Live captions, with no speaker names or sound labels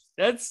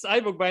That's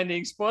iBook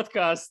Bindings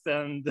podcast,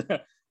 and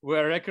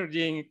we're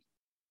recording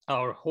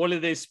our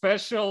holiday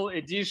special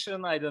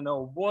edition. I don't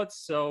know what.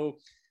 So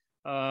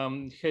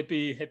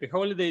happy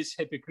holidays,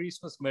 happy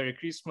Christmas, Merry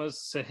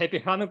Christmas, happy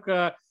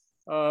Hanukkah,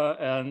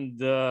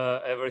 and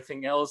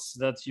everything else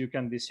that you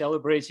can be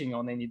celebrating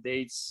on any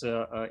dates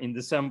in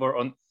December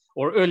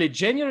or early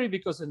January,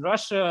 because in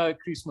Russia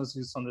Christmas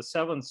is on the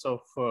 7th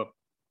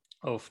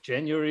of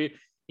January.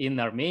 In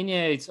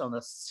Armenia it's on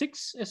the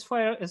 6th, as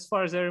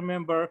far as I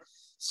remember.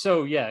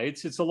 So yeah,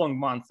 it's a long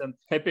month, and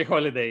happy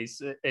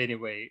holidays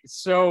anyway.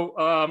 So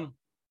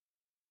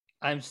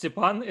I'm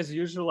Stepan, as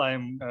usual.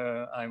 I'm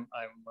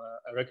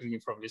recording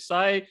from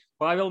Visay.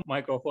 Pavel,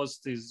 my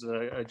co-host, is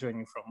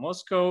joining from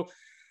Moscow.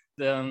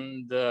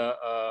 Then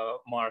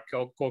Mark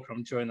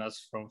Cockram joins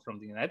us from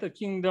the United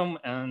Kingdom,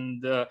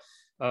 and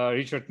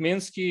Richard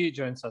Minsky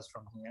joins us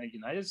from the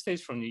United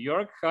States, from New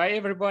York. Hi,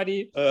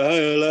 everybody.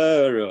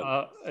 Hello,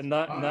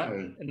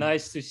 everyone.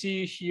 Nice to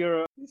see you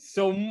here.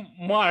 So,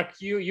 Mark,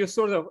 you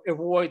sort of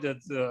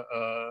avoided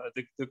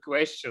the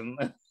question.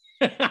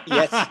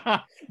 Yes.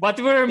 But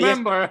we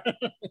remember.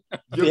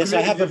 Yes,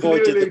 I have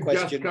avoided the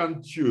question. Just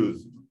can't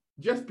choose.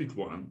 Just pick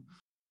one.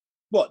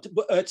 What?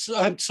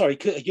 I'm sorry,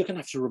 you're going to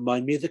have to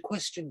remind me of the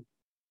question.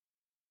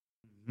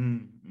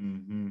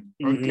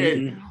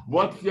 Okay.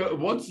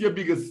 What's your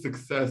biggest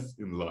success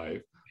in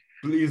life?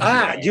 Please.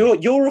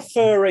 You're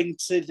referring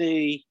to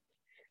the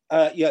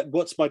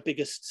what's my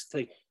biggest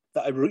thing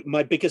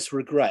my biggest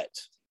regret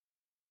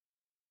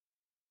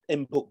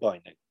in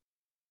bookbinding?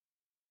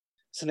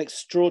 It's an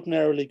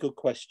extraordinarily good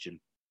question.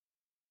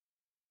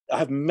 I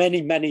have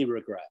many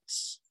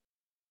regrets,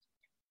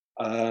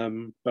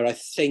 but I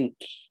think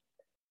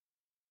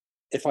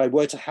if I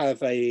were to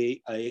have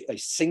a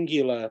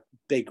singular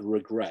big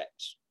regret,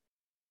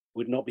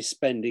 would not be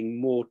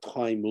spending more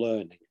time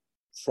learning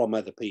from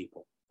other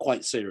people,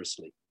 quite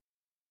seriously.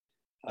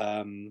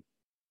 I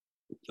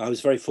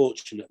was very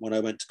fortunate when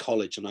I went to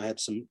college, and I had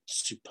some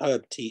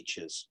superb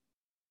teachers,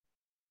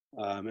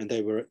 and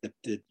they were at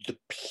the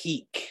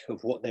peak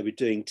of what they were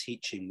doing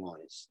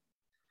teaching-wise.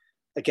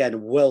 Again, a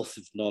wealth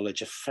of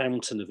knowledge, a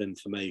fountain of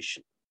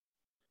information.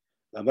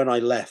 And when I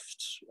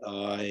left,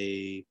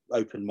 I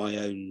opened my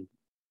own,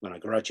 when I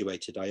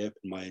graduated, I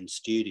opened my own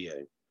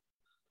studio.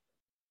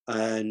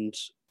 And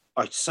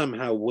I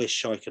somehow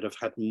wish I could have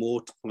had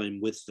more time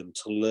with them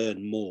to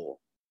learn more.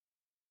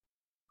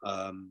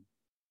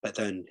 But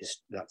then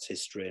that's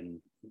history,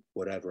 and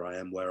whatever, I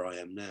am where I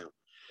am now.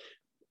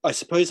 I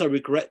suppose I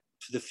regret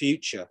for the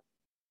future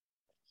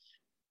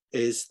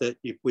is that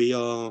if we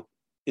are,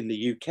 in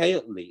the UK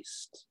at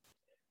least,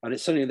 and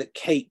it's something that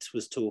Kate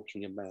was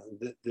talking about,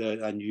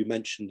 and you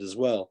mentioned as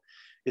well,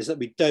 is that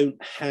we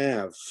don't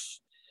have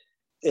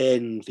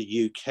in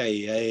the UK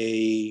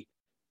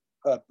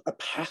a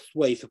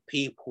pathway for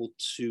people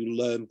to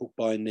learn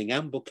bookbinding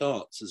and book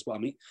arts as well. I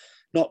mean,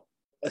 not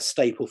a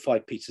staple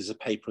 5 pieces of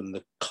paper and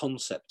the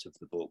concept of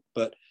the book,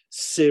 but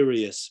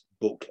serious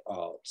book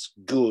arts,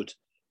 good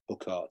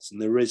book arts. And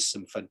there is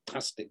some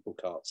fantastic book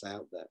arts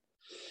out there.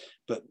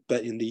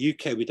 But in the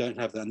UK, we don't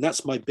have that. And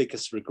that's my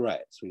biggest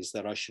regret, is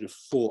that I should have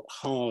fought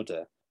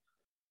harder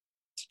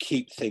to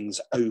keep things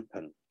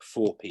open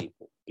for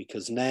people,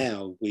 because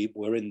now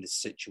we're in this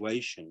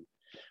situation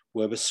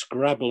where we're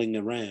scrabbling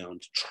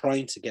around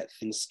trying to get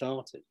things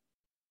started.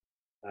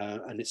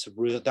 And it's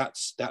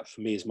that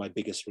for me is my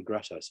biggest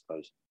regret, I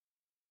suppose.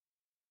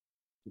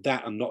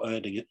 That I'm not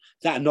earning it.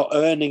 That I'm not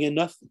earning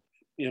enough,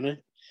 you know.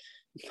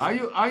 Are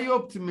you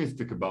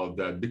optimistic about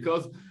that?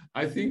 Because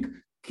I think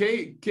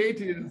Kate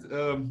is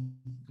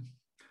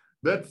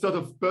that sort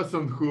of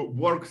person who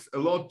works a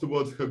lot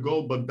towards her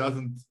goal, but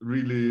doesn't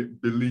really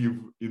believe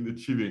in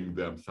achieving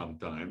them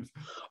sometimes.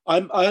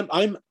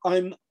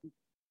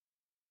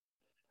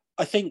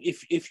 I think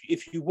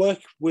if you work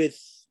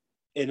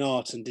in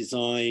art and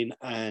design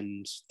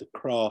and the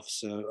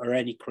crafts or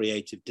any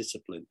creative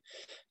discipline,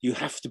 you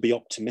have to be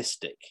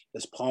optimistic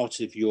as part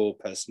of your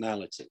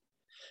personality,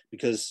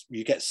 because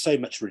you get so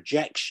much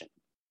rejection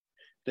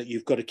that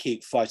you've got to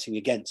keep fighting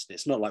against it.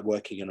 It's not like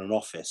working in an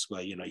office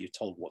where, you know, you're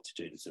told what to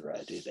do. So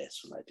I do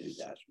this and I do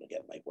that and I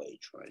get my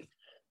wage, right?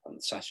 On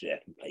Saturday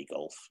I can play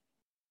golf.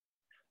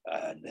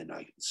 And then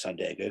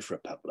Sunday I go for a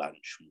pub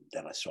lunch, and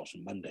then I start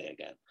on Monday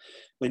again.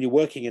 When you're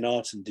working in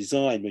art and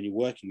design, when you're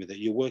working with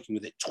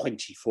it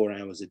 24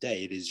 hours a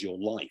day. It is your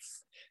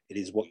life. It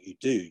is what you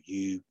do.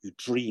 You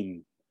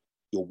dream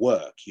your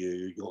work.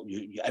 You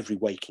every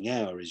waking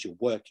hour is your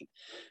working.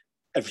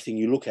 Everything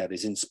you look at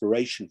is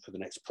inspiration for the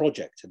next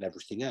project and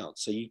everything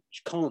else. So you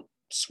can't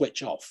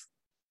switch off.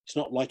 It's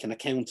not like an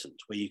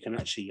accountant where you can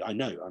actually, I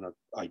know, and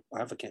I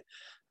have a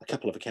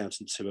couple of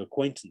accountants who are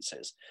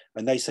acquaintances,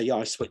 and they say, yeah,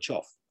 I switch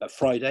off. At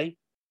Friday,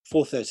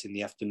 4:30 in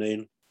the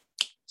afternoon,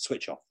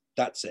 switch off.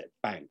 That's it,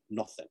 bang,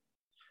 nothing.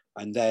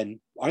 And then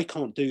I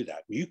can't do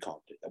that. You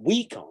can't do that.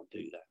 We can't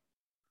do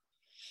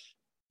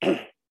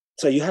that.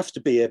 So you have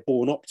to be a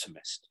born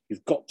optimist.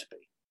 You've got to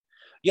be.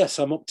 Yes,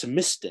 I'm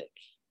optimistic,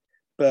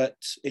 but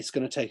it's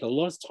going to take a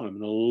lot of time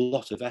and a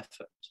lot of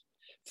effort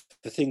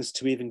for things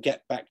to even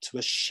get back to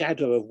a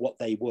shadow of what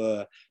they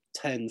were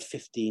 10,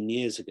 15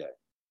 years ago,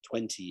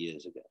 20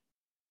 years ago.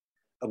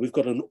 And we've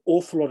got an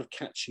awful lot of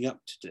catching up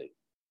to do.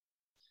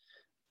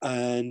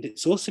 And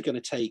it's also going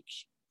to take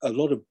a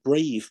lot of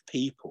brave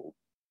people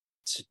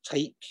to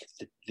take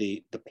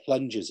the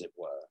plunge, as it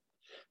were,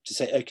 to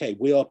say, okay,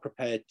 we are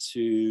prepared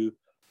to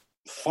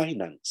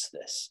finance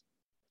this,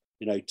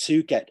 you know,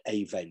 to get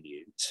a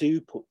venue,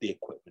 to put the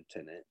equipment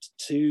in it,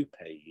 to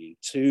pay you,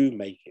 to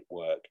make it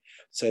work,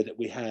 so that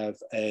we have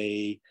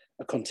a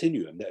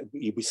continuum, that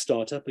we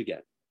start up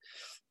again.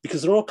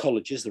 Because there are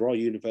colleges, there are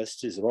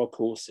universities, there are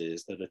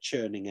courses that are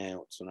churning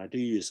out, and I do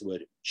use the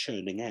word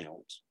churning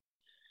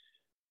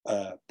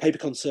out, paper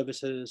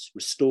conservators,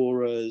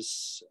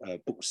 restorers,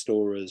 book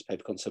restorers,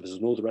 paper conservators,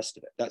 and all the rest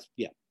of it. That's,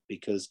 yeah,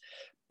 because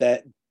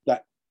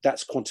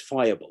that's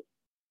quantifiable.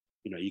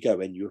 You know, you go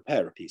in, you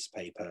repair a piece of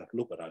paper,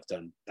 look what I've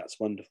done, that's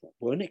wonderful.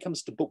 Well, when it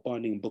comes to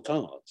bookbinding and book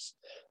arts,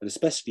 and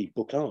especially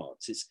book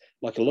arts, it's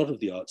like a lot of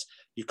the arts,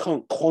 you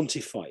can't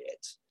quantify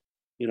it.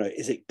 You know,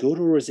 is it good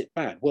or is it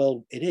bad?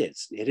 Well, it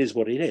is. It is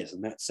what it is,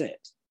 and that's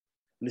it.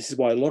 And this is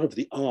why a lot of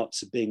the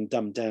arts are being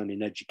dumbed down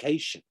in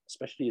education,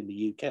 especially in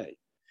the UK,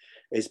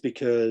 is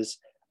because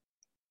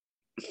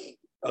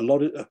a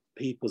lot of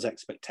people's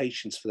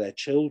expectations for their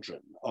children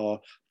are,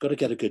 got to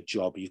get a good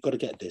job, you've got to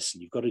get this,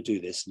 and you've got to do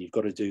this, and you've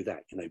got to do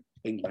that, you know,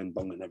 bing, bang,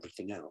 bong, and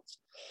everything else.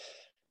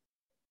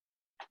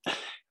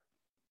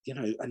 You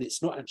know, and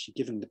it's not actually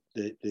giving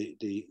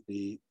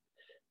the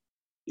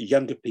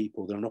younger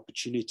people an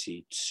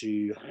opportunity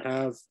to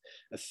have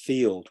a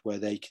field where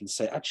they can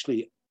say,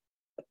 actually,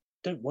 I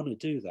don't want to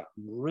do that.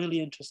 I'm really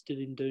interested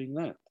in doing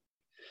that.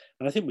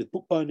 And I think with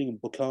bookbinding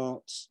and book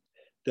arts,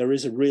 there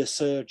is a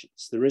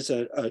resurgence. There is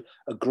a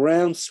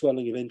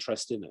groundswelling of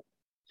interest in it,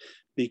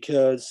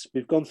 because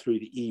we've gone through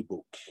the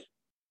ebook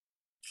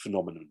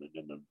phenomenon.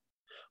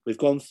 We've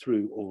gone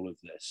through all of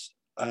this,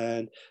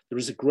 and there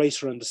is a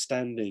greater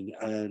understanding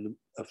and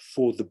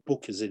for the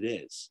book as it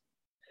is.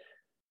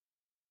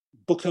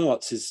 Book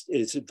arts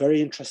is a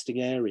very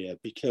interesting area,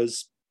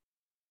 because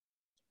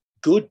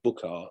good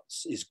book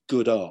arts is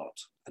good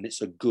art, and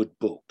it's a good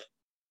book.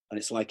 And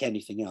it's like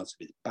anything else.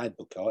 If it's bad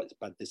book art, it's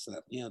bad this, that,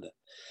 and the other.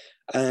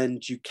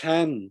 And you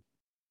can,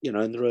 you know,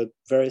 and there are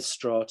various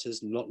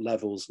stratas, not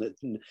levels,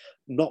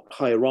 not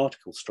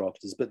hierarchical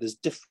stratas, but there's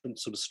different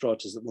sort of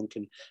stratas that one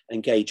can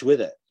engage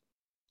with it.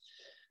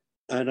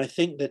 And I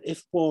think that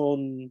if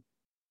one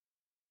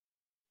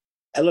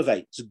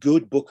elevates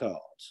good book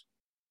art,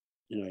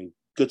 you know,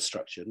 good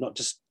structure, not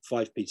just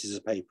 5 pieces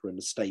of paper and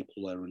a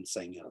stapler and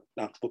saying, oh,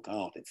 that's book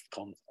art, it's the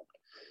concept,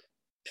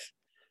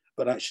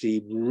 but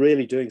actually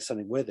really doing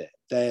something with it,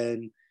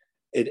 then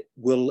it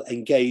will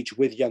engage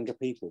with younger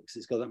people, because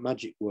it's got that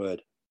magic word,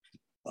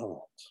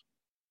 art.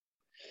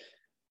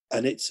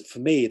 And it's, for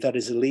me, that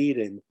is a lead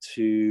in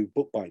to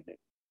bookbinding,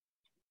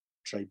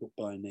 trade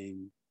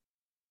bookbinding,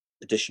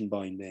 edition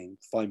binding,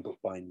 fine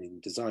bookbinding,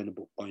 designer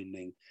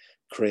bookbinding,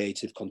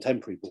 creative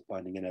contemporary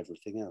bookbinding, and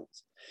everything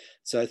else.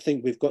 So I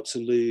think we've got to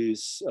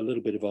lose a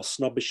little bit of our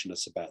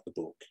snobbishness about the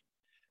book,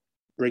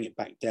 bring it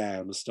back down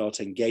and start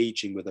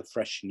engaging with a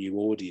fresh new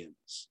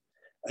audience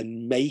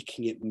and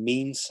making it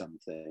mean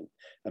something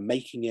and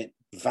making it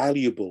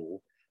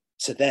valuable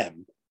to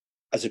them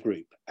as a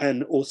group,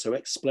 and also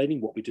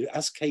explaining what we do,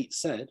 as Kate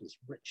said, as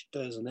Rich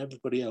does and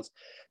everybody else,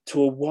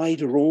 to a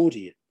wider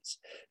audience,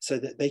 so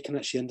that they can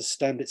actually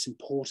understand its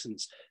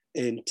importance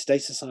in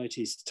today's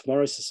society,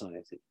 tomorrow's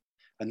society,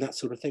 and that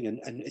sort of thing. And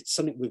it's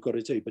something we've got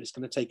to do, but it's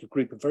going to take a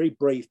group of very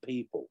brave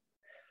people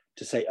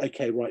to say,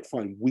 okay, right,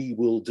 fine, we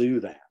will do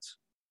that.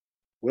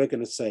 We're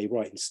going to say,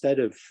 right, instead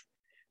of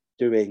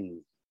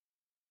doing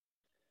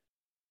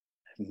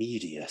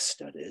media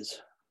studies,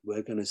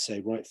 we're going to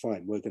say, right,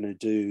 fine, we're going to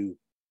do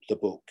the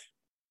book,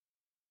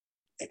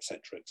 etc.,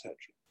 etc.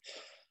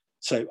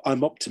 So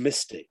I'm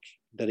optimistic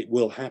that it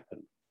will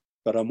happen,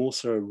 but I'm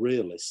also a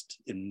realist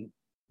in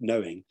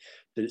knowing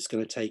that it's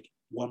going to take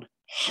one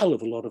hell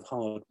of a lot of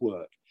hard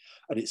work,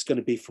 and it's going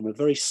to be from a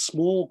very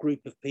small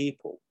group of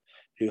people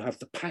who have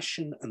the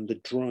passion and the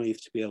drive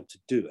to be able to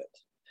do it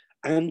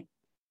and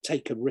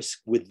take a risk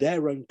with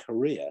their own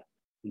career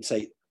and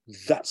say,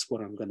 that's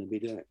what I'm going to be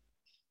doing.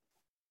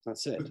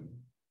 That's it.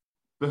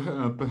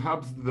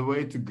 Perhaps the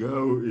way to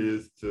go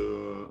is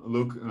to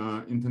look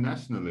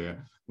internationally.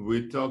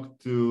 We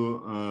talked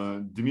to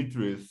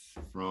Dimitris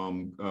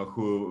from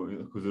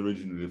who's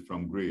originally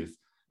from Greece,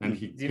 and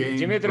he came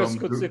Dimitris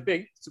from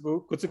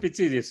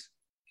Koutsipitidis.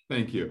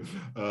 Thank you.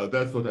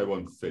 That's what I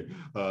want to say.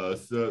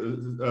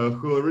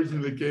 Who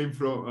originally came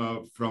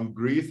from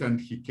Greece, and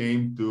he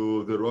came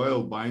to the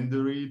Royal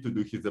Bindery to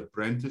do his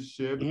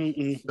apprenticeship.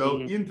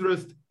 So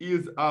interest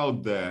is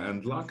out there,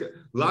 and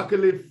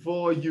luckily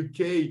for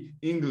UK,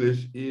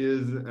 English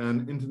is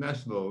an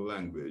international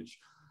language.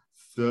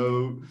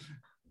 So,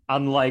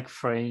 unlike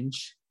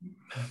French.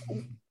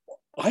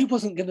 I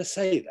wasn't going to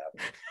say that.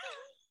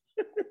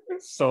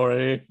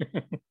 Sorry.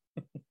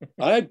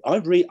 I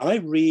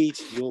read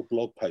your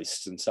blog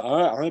posts, and so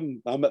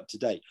I'm up to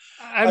date.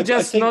 I'm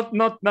just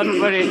not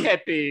very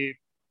happy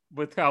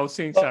with how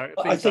things are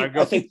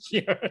going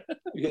here.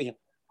 Yeah.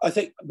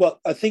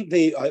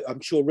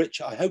 I'm sure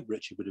Richard, I hope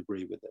Richard would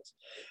agree with this,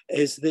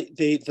 is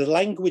the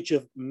language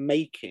of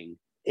making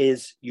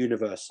is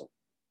universal.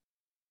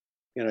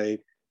 You know,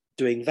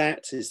 doing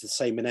that is the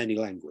same in any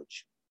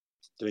language.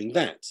 Doing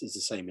that is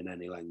the same in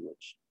any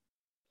language.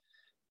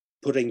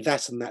 Putting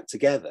that and that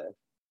together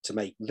to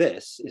make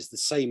this is the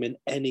same in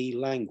any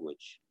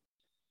language.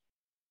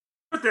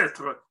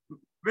 Peut-être,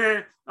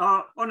 mais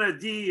on a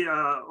dit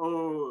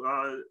au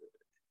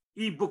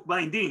e-book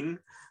binding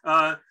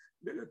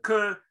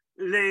que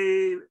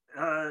les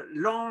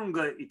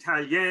langues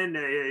italiennes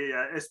et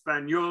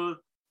espagnoles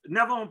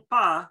n'avons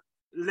pas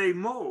les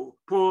mots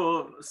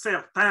pour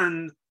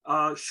certaines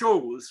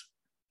choses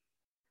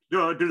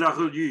de la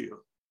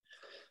reliure.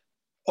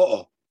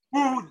 Oh.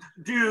 Ou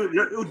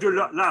de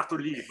l'art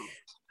livre.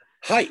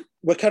 Hi,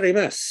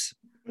 wakarimasu.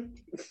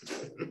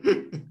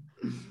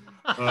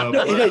 No,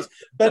 it is,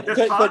 but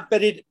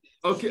it.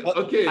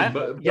 Окей.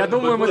 Я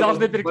думаю, мы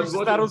должны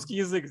переключиться на русский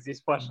язык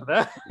здесь, Паша,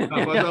 да?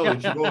 Пожалуй,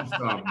 чего уж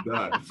там,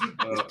 да.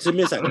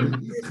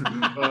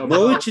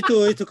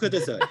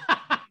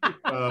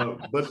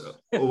 But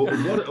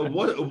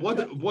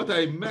what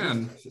I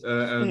meant,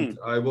 and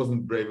I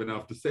wasn't brave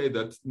enough to say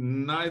that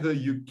neither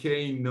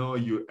UK nor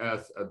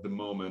US at the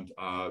moment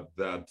are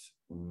that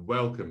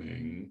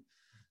welcoming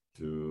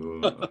to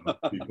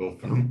people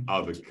from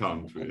other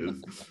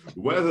countries,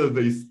 whether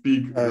they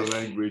speak the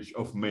language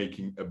of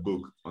making a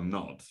book or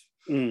not.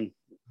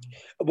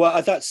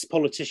 Well, that's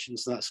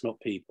politicians, that's not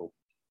people.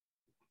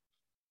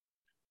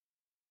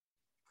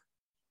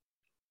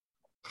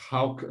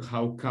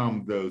 How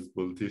come those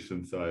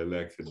politicians are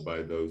elected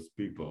by those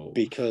people?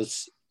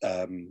 Because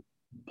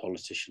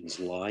politicians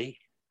lie.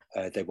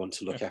 They want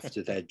to look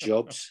after their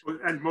jobs.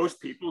 And most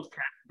people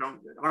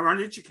are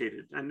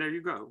uneducated, and there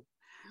you go.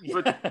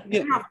 But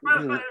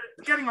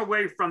getting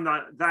away from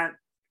that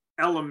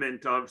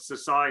element of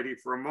society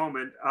for a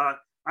moment,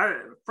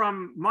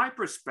 from my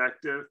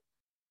perspective,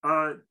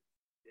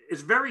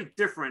 it's very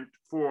different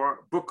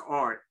for book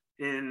art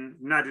in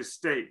the United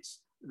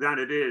States than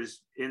it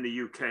is in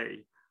the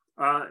UK.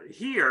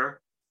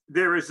 Here,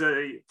 there is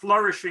a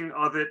flourishing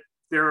of it.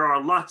 There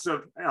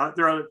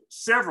are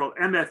several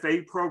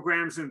MFA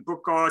programs in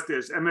book art.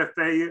 There's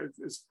MFA,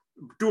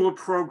 dual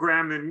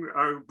program in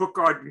book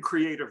art and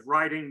creative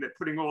writing. They're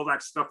putting all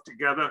that stuff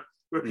together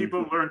where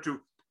people learn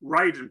to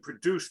write and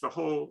produce the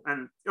whole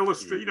and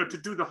illustrate, to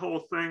do the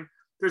whole thing.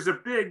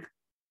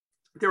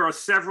 There are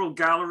several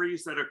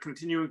galleries that are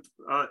continuing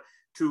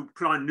to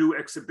put on new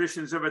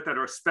exhibitions of it that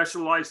are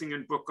specializing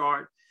in book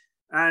art.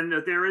 And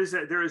there is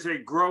a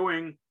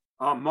growing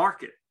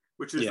market,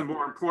 which is the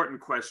more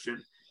important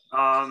question.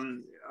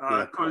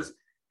 Because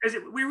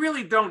we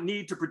really don't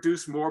need to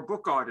produce more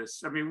book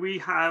artists. I mean, we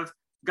have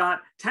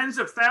got tens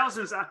of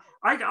thousands.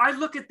 I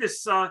look at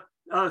this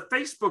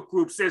Facebook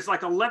groups. There's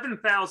like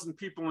 11,000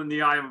 people in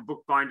the I Am a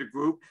Bookbinder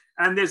group,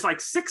 and there's like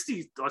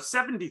 60 or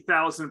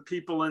 70,000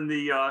 people in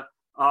the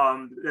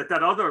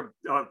that other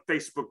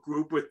Facebook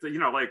group with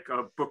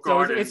book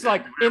art. So it's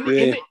like in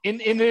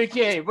the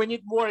UK, we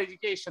need more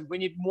education. We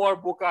need more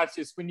book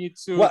artists. We need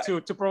to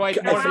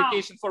provide more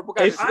education for book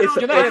artists. I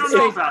don't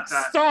know about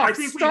that. I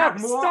think we have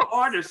more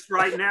artists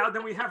right now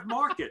than we have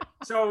market.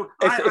 So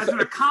as an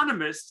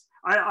economist,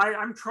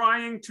 I'm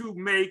trying to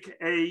make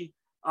a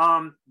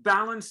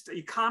balanced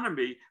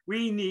economy.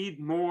 We need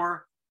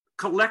more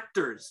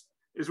collectors.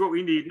 Is what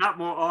we need, not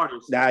more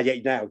artists. Now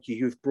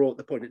you've brought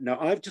the point. Now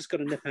I've just got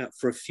to nip out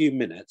for a few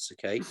minutes,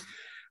 okay?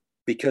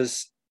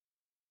 Because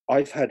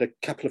I've had a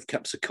couple of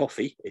cups of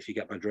coffee, if you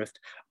get my drift,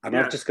 and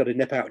I've just got to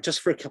nip out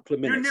just for a couple of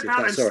minutes. You nip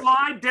out and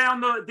slide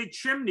down the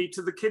chimney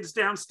to the kids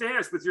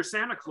downstairs with your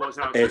Santa Claus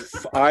outfit.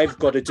 If I've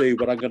got to do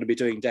what I'm going to be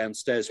doing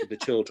downstairs with the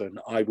children,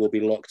 I will be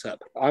locked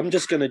up. I'm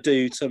just going to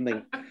do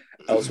something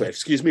elsewhere.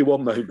 Excuse me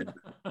one moment.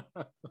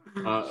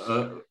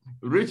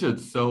 Richard,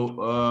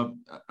 so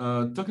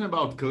talking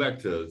about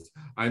collectors,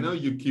 I know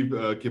you keep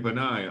an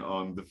eye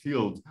on the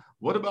field.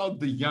 What about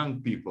the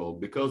young people?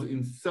 Because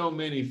in so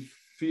many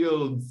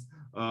fields,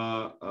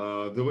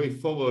 the way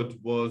forward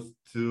was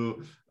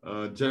to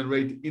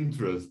generate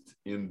interest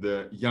in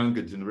the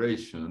younger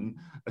generation,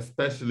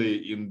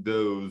 especially in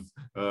those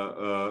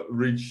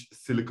rich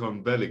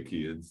Silicon Valley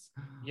kids.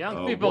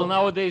 Young people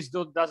nowadays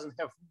don't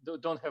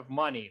have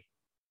money.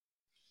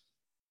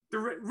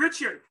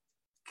 Richard,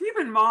 keep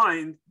in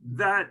mind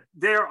that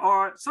there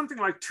are something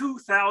like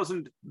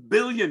 2,000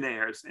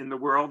 billionaires in the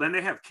world, and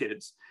they have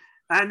kids.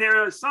 And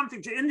there are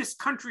something in this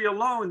country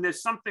alone,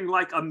 there's something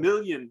like 1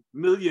 million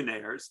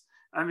millionaires.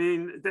 I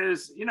mean,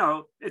 there's,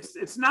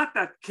 it's not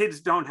that kids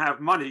don't have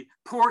money.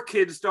 Poor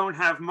kids don't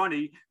have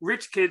money.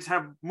 Rich kids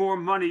have more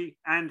money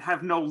and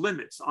have no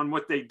limits on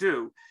what they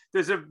do.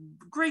 There's a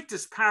great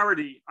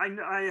disparity.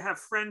 I have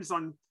friends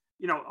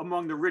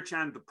among the rich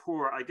and the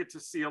poor. I get to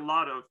see a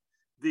lot of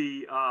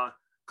the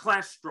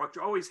class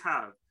structure, always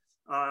have,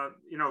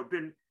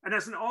 and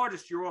as an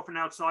artist, you're often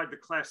outside the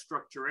class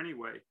structure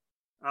anyway.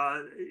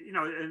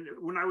 And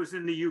when I was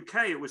in the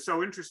UK, it was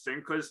so interesting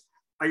because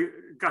I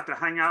got to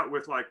hang out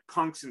with like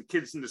punks and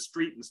kids in the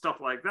street and stuff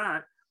like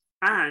that,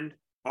 and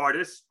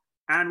artists,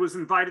 and was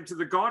invited to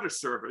the Garter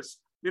service,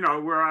 you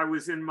know, where I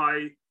was in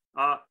my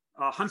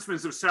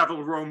Huntsman's of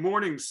Savile Row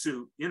morning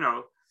suit, you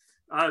know.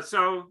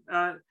 So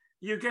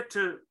you get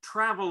to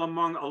travel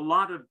among a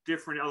lot of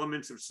different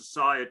elements of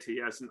society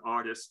as an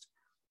artist.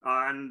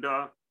 And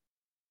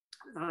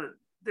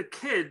the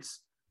kids,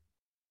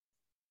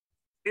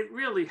 it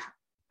really,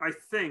 I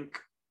think,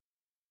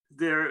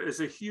 there is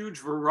a huge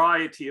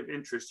variety of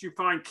interests. You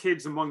find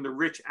kids among the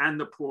rich and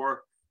the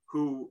poor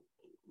who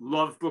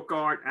love book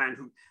art and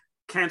who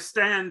can't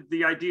stand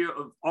the idea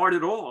of art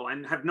at all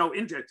and have no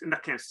interest, and I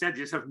can't stand,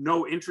 just have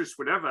no interest,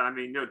 whatever. I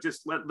mean, you know,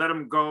 just let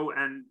them go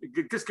and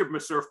just give them a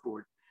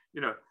surfboard,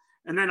 you know.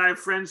 And then I have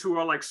friends who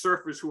are like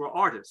surfers who are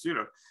artists, you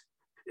know.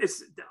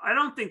 I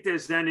don't think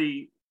there's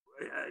any,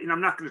 you know,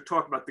 I'm not going to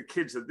talk about the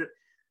kids.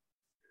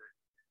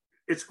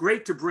 It's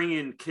great to bring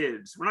in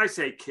kids. When I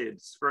say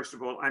kids, first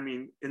of all, I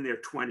mean in their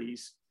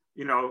 20s,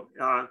 you know,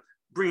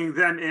 bringing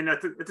them in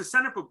at the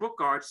Center for Book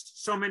Arts.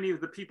 So many of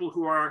the people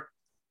who are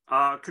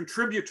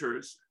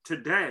contributors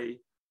today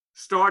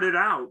started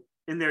out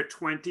in their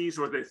 20s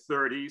or their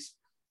 30s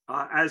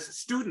as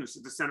students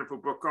at the Center for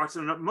Book Arts.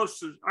 And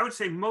I would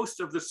say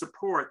most of the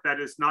support that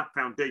is not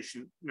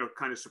foundation, you know,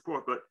 kind of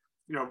support, but,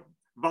 you know,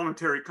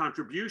 voluntary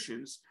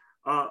contributions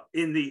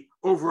in the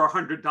over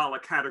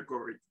 $100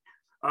 category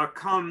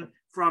come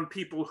from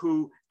people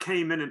who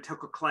came in and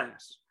took a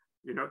class,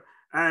 you know,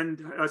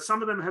 and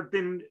some of them have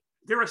been,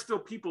 there are still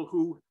people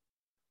who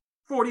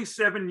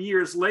 47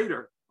 years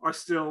later are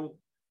still,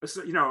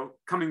 you know,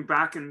 coming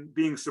back and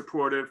being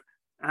supportive.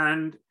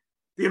 And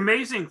the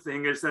amazing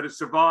thing is that it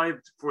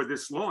survived for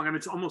this long. I mean,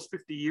 it's almost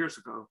 50 years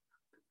ago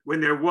when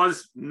there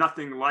was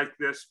nothing like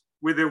this,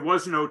 where there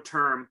was no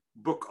term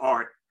book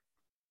art.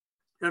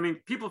 I mean,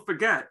 people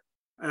forget,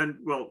 and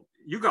well,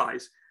 you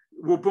guys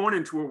were born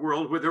into a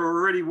world where there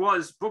already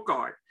was book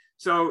art.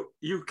 So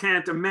you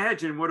can't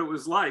imagine what it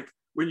was like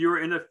when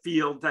you're in a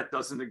field that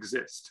doesn't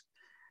exist.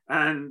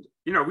 And,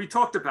 you know, we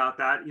talked about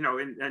that, you know,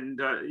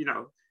 you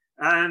know,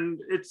 and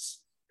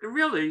it's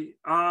really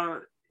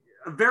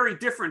very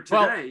different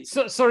today.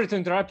 Well, sorry to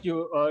interrupt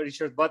you,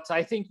 Richard, but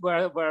I think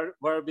we're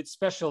a bit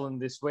special in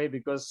this way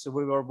because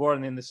we were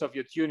born in the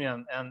Soviet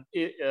Union, and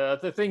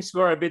the things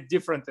were a bit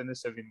different in the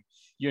Soviet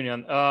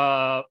Union.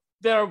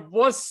 There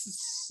were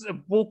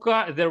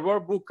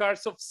book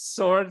arts of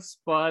sorts,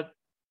 but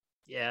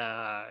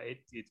yeah,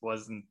 it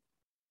wasn't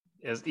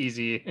as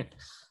easy.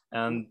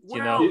 And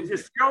you know, the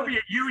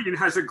Soviet Union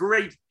has a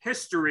great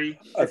history.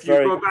 If you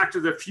go back to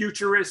the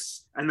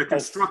futurists and the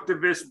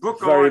constructivist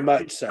book art,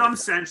 in some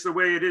sense, the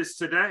way it is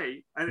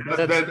today.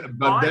 But that's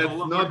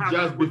not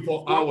just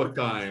before our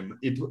time.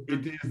 It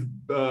is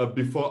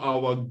before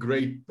our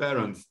great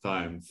parents'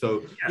 time.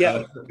 So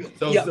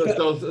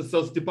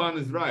so Stepan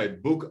is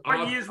right. Book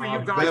art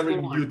are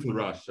very new to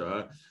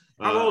Russia.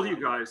 How old are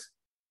you guys?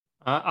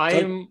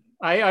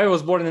 I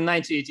was born in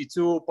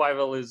 1982.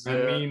 Pavel is a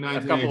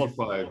couple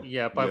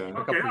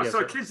of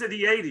so kids of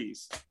the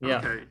 80s. Yeah,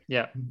 okay.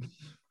 Yeah.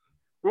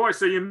 Boy,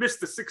 so you missed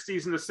the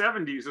 60s and the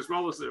 70s as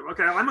well as the.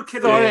 Okay, I'm a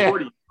kid of the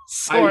 40s.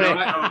 Sorry,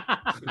 I'm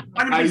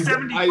gonna be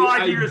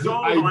 75 years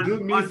old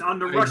on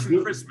the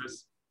Russian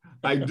Christmas.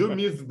 I do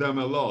miss them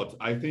a lot.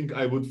 I think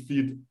I would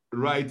fit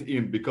right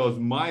in because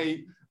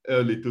my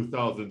early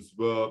 2000s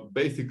were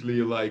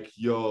basically like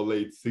your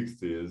late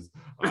 60s.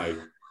 I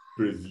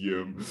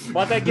presume.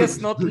 But I guess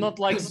not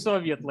like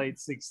Soviet late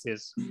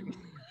 60s.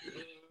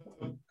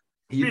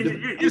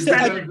 You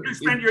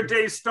spend your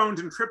days stoned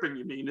and tripping,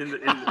 you mean, in the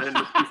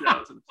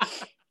 2000s.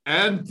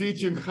 And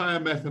teaching higher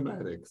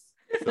mathematics.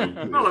 So,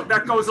 well,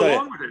 that goes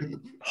along with it.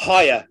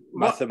 Higher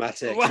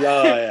mathematics.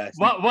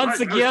 Once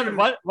again,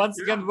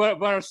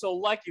 we're so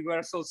lucky,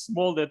 we're so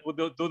small that we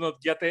do not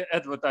get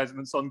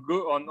advertisements on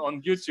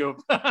YouTube,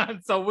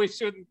 so we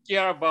shouldn't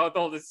care about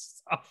all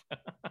this stuff.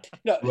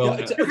 You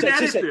can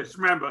edit this.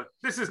 Remember,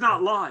 this is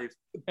not live.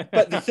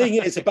 But the thing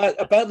is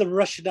about the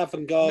Russian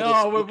avant-garde.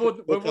 No, we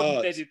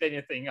wouldn't edit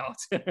anything out.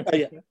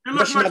 You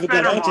look much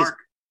better, Mark.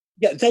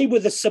 Yeah, they were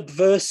the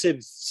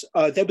subversives.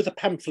 They were the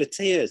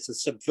pamphleteers, the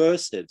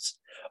subversives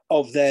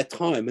of their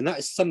time. And that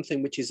is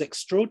something which is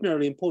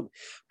extraordinarily important.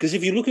 Because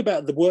if you look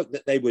about the work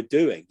that they were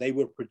doing, they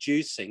were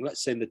producing,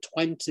 let's say in the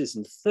 20s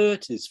and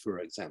 30s, for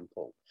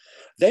example,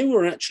 they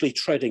were actually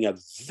treading a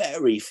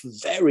very,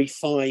 very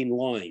fine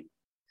line.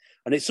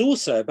 And it's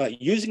also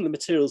about using the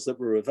materials that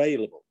were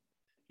available.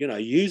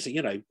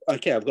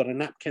 Okay, I've got a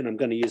napkin, I'm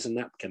going to use a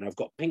napkin. I've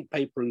got pink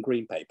paper and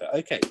green paper.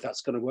 Okay,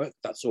 that's going to work.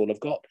 That's all I've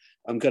got.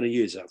 I'm going to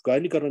use it. I've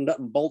only got a nut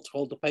and bolt to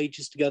hold the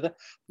pages together.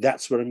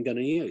 That's what I'm going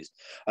to use.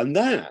 And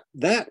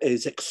that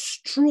is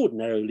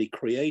extraordinarily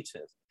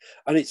creative.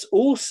 And it's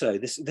also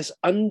this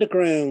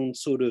underground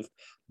sort of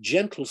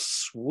gentle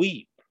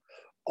sweep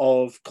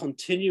of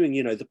continuing,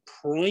 the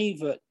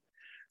private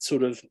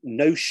sort of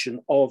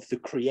notion of the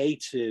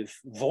creative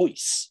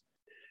voice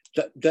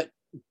that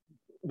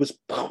was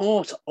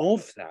part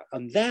of that,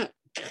 and that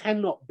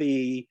cannot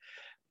be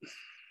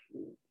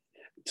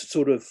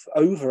sort of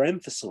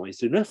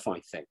overemphasized enough,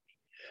 I think.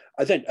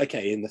 then,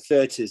 okay, in the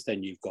 30s,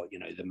 then you've got,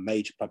 the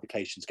major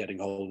publications getting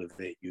hold of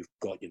it. You've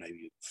got,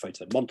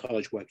 photo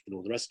montage work and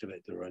all the rest of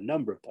it. There are a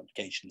number of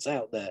publications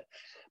out there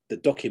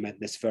that document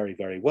this very,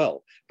 very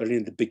well. But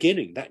in the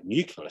beginning, that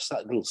nucleus,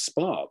 that little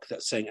spark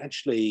that's saying,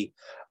 actually,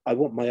 I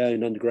want my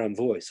own underground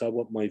voice. I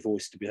want my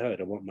voice to be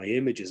heard. I want my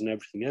images and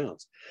everything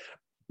else.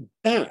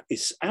 That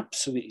is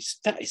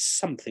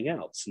something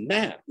else. And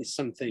that is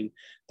something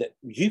that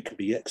you could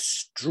be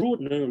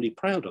extraordinarily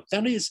proud of.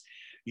 That is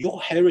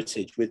your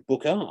heritage with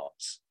book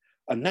arts.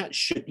 And that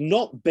should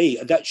not be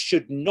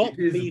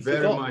very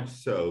forgotten. Much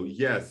so.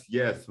 Yes.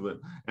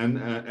 And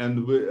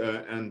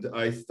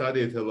I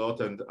studied a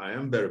lot, and I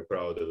am very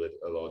proud of it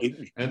a lot.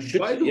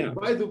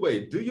 By the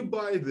way, do you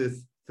buy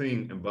this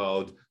thing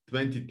about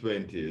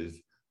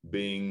 2020s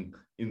being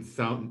in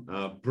some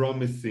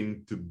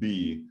promising to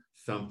be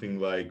something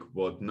like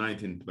what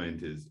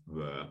 1920s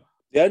were?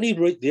 The only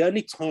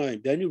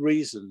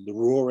reason the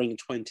Roaring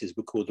Twenties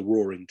were called the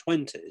Roaring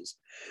Twenties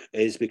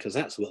is because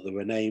that's what they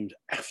were named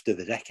after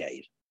the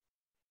decade,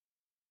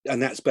 and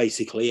that's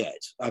basically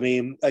it. I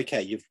mean,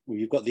 okay,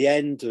 you've got the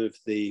end of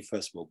the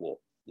First World War.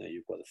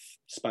 You've got the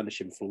Spanish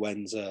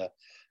influenza,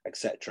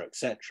 etc.,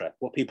 etc.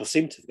 What people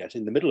seem to forget,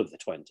 in the middle of the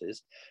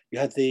 20s, you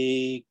had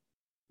the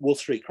Wall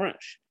Street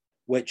crash,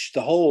 which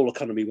the whole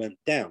economy went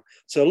down.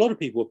 So a lot of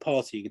people were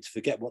partying to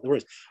forget what there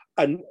is.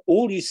 And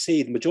all you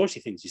see, the majority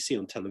of things you see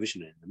on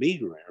television and in the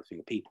media and everything,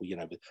 are people,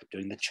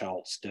 doing the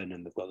Charleston,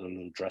 and they've got their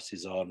little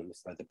dresses on and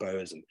the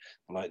bows and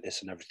like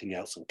this and everything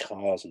else, and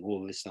cars and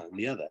all this, that and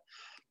the other.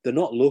 They're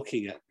not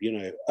looking at,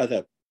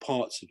 other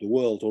parts of the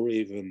world, or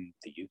even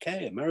the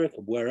UK, America,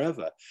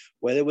 wherever,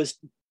 where there was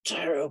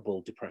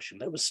terrible depression,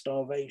 there was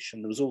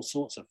starvation, there was all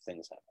sorts of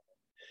things happening.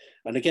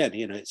 And again,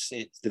 it's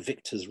the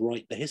victors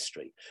write the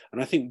history.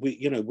 And I think with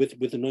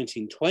the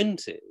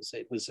 1920s,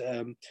 it was,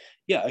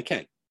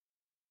 okay.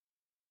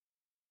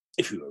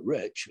 If you were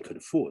rich and could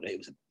afford it, it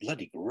was a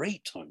bloody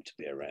great time to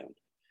be around.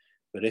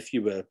 But if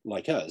you were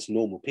like us,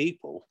 normal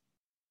people,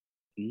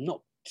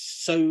 not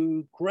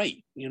so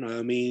great.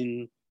 I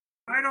mean,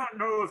 I don't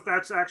know if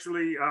that's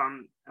actually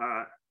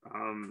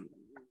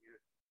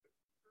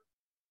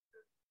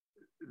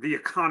the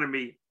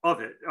economy of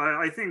it.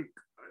 I think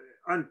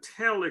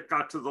until it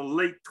got to the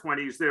late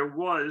 20s, there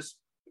was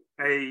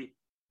a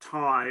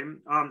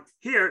time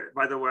here,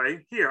 by the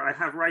way, I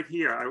have right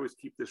here, I always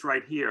keep this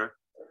right here.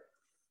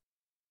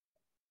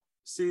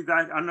 See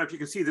that? I don't know if you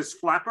can see this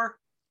flapper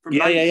from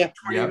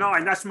 1929.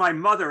 Yeah. That's my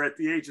mother at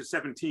the age of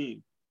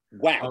 17.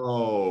 Wow.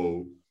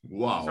 Oh,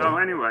 wow. So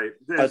anyway,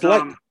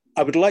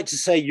 I would like to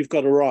say you've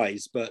got a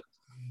rise, but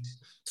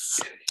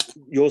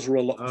yours are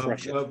a lot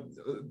fresher.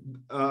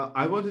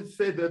 I wanted to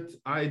say that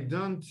I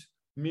don't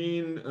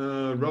mean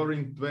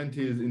Roaring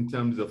 20s in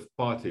terms of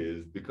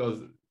parties,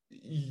 because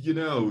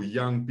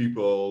young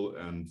people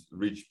and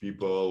rich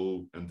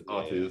people and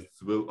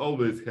artists will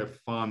always have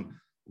fun,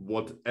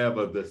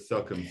 whatever the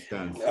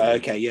circumstance.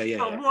 Okay, yeah.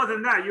 Well, more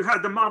than that, you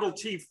had the Model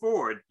T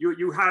Ford.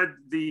 You had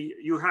the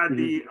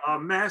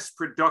mass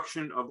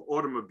production of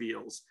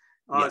automobiles.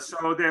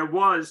 So there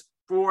was,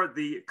 for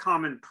the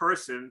common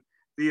person,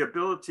 the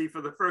ability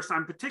for the first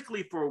time,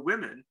 particularly for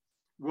women,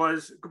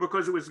 was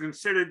because it was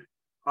considered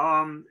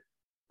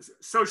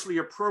socially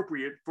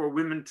appropriate for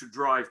women to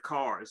drive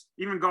cars,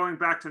 even going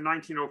back to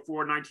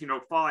 1904,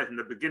 1905, in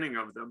the beginning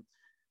of them.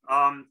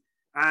 I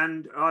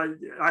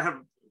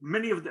have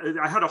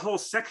I had a whole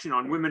section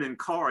on women in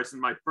cars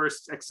in my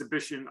first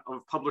exhibition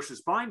of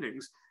publishers'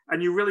 bindings,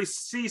 and you really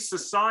see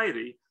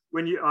society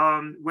when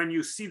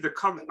you see the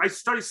cover. I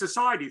study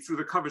society through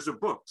the covers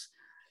of books.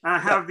 And I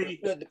have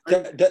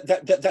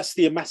that's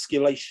the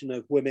emasculation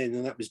of women,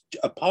 and that was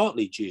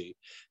partly due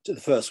to the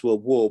First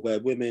World War, where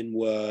women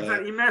were... Is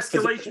that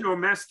emasculation or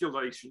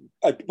emasculation?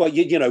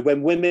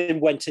 When women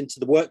went into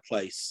the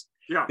workplace,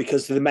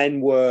 because the men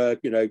were,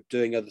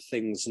 doing other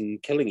things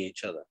and killing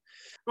each other.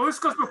 Well, this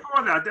goes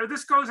before that.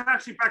 This goes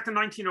actually back to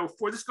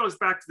 1904. This goes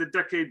back to the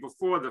decade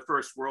before the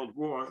First World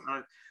War.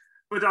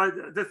 But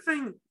the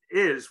thing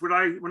is, when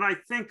I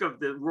think of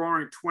the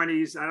Roaring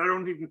 20s, I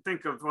don't even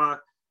think of...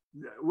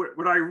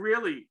 what I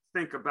really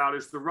think about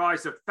is the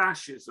rise of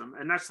fascism,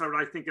 and that's what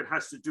I think it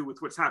has to do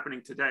with what's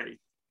happening today.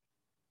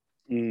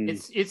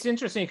 It's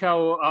interesting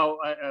how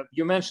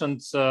you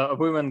mentioned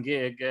women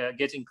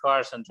getting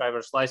cars and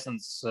driver's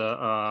license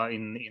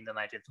in the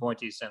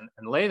 1920s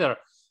and later.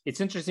 It's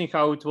interesting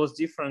how it was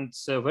different,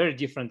 very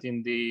different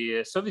in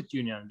the Soviet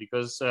Union,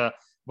 because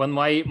when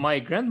my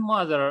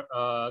grandmother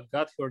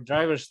got her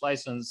driver's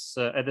license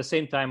at the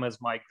same time as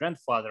my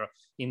grandfather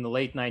in the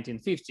late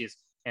 1950s,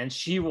 and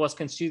she was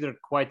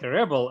considered quite a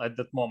rebel at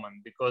that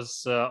moment,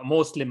 because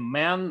mostly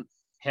men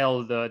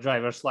held a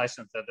driver's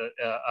license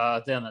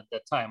then at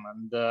that time,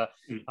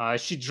 and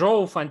she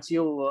drove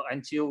until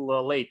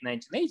late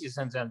 1980s,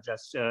 and then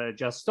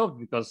just stopped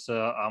because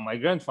my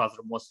grandfather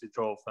mostly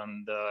drove,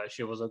 and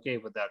she was okay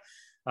with that.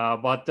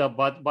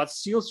 But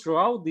still,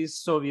 throughout these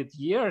Soviet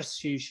years,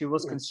 she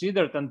was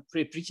considered a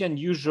pretty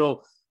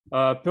unusual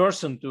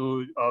person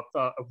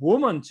a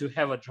woman to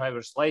have a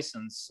driver's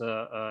license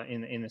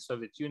in the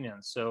Soviet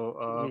Union.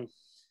 So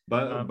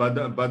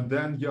But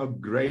then your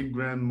great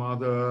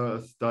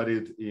grandmother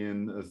studied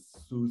in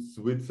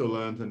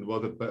Switzerland and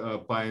was a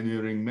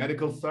pioneering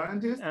medical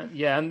scientist.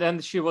 Yeah, and then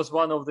she was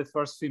one of the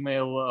first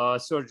female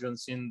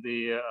surgeons in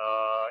the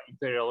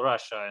Imperial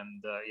Russia,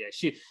 and yeah,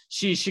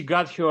 she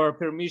got her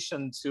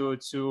permission to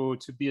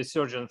be a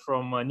surgeon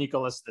from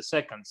Nicholas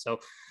II. So.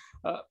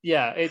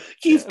 Yeah,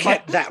 you've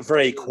kept that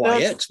very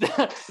quiet.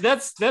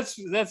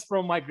 That's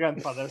from my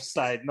grandfather's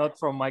side, not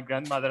from my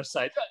grandmother's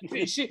side.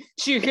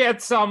 She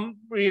had some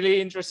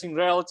really interesting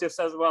relatives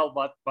as well,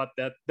 but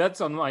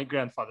that's on my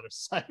grandfather's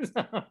side.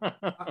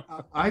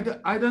 I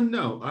don't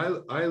know.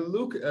 I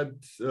look at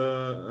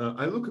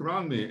I look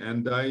around me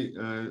and I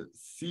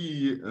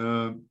see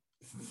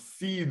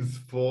seeds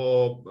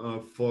for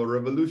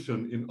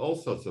revolution in all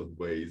sorts of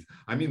ways.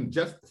 I mean,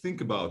 just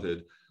think about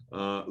it.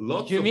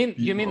 You mean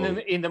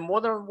in the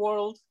modern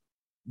world?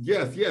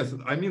 Yes.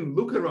 I mean,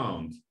 look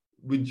around.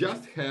 We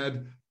just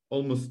had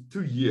almost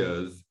 2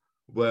 years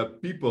where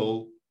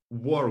people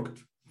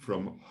worked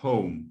from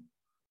home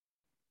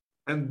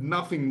and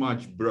nothing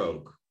much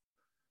broke.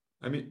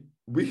 I mean,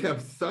 we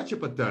have such a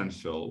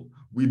potential.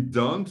 We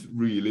don't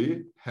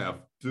really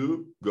have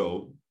to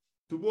go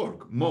to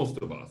work, most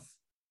of us.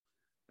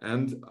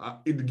 And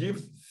it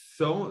gives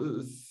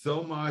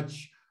so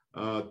much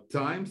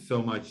time,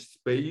 so much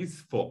space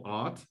for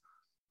art,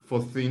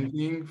 for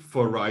thinking,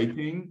 for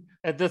writing.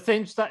 At the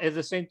same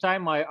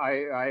time,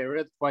 I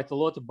read quite a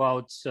lot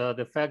about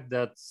the fact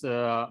that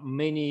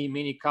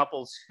many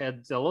couples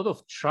had a lot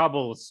of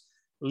troubles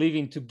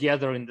living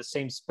together in the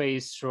same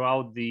space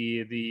throughout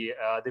the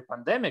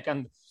pandemic.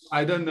 And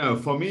I don't know.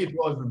 For me, it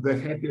was the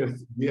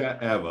happiest year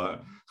ever.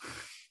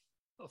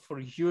 For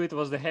you, it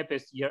was the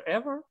happiest year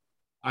ever?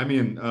 I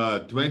mean,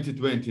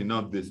 2020,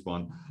 not this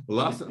one.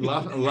 Last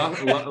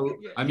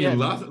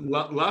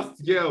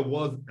year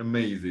was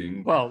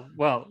amazing.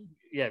 Well,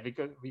 yeah,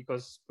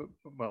 because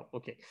well,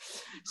 okay.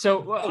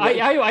 So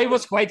I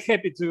was quite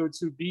happy to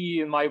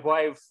be with my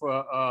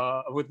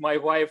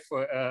wife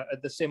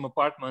at the same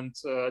apartment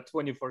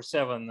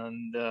 24/7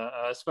 and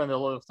spend a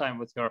lot of time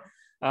with her.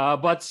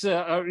 But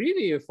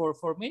really,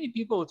 for many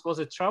people, it was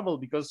a trouble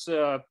because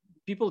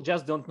people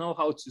just don't know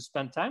how to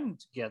spend time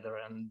together,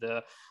 and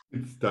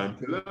it's time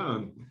to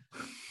learn.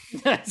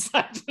 It's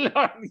time to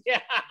learn.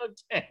 Yeah,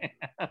 okay.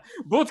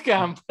 Boot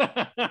camp.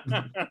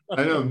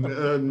 I know.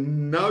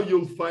 Now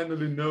you'll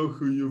finally know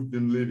who you've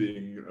been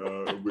living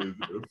with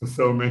for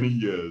so many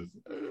years.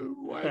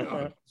 Why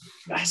not?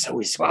 That's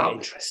always quite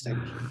interesting.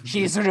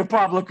 He's a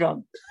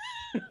Republican.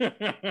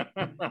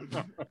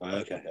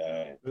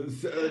 Okay.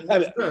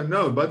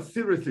 No, but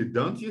seriously,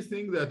 don't you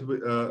think that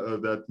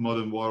that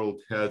modern world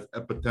has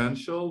a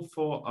potential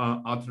for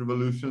art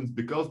revolutions?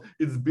 Because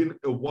it's been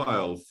a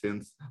while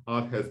since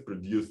art has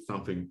produced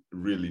something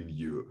really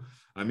new.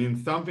 I mean,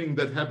 something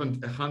that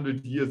happened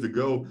 100 years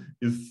ago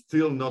is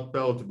still not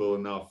palatable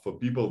enough for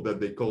people that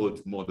they call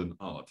it modern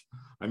art.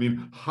 I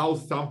mean, how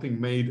something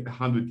made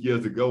 100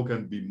 years ago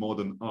can be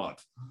modern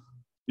art?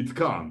 It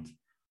can't.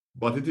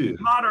 But it is.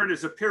 Modern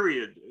is a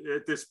period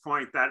at this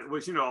point that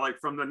was, like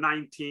from the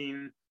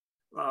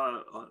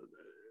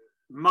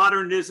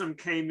modernism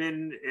came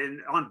in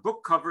on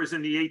book covers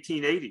in the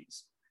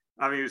 1880s.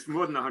 I mean, it was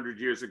more than 100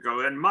 years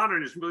ago. And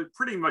modern is really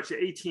pretty much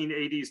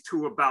 1880s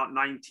to about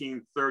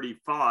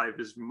 1935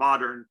 is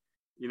modern,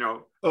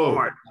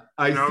 art.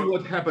 I see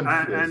what happened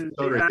here.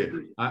 Sorry.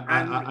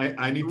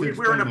 I need to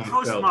we're in a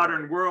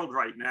postmodern world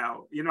right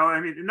now. I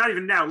mean, not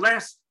even now.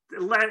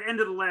 End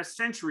of the last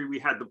century, we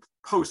had the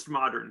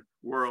postmodern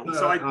world.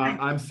 So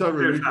I'm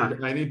sorry,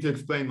 Richard, I need to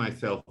explain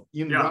myself.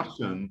 In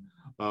Russian,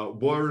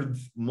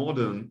 words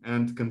modern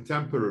and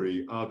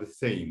contemporary are the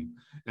same.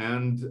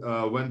 And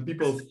when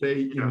people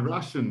say in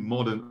Russian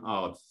modern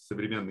art,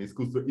 современное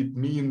искусство, it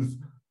means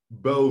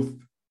both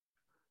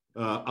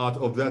art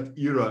of that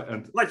era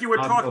and like you were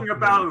talking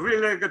about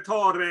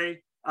rilegatore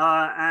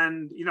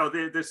and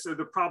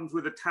the problems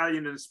with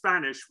Italian and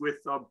Spanish with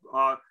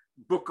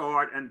book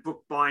art and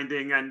book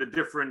binding and the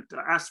different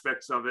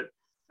aspects of it.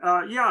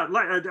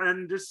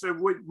 And this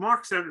what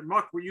Mark,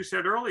 what you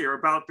said earlier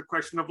about the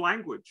question of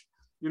language.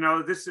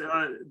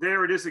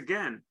 There it is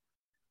again.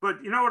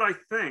 But you know what I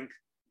think?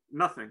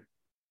 Nothing.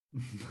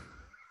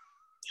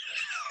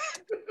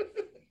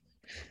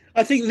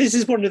 I think this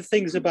is one of the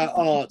things about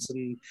art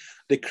and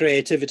the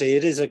creativity.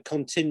 It is a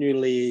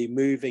continually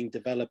moving,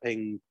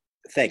 developing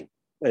thing.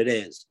 It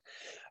is.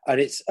 And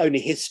it's only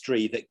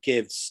history that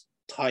gives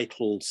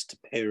titles to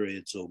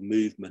periods or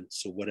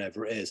movements or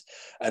whatever it is,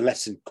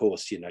 unless of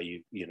course you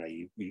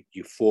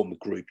form a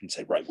group and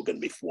say, right, we're going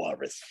to be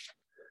foirists,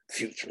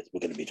 futurists, we're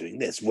going to be doing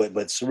this, we're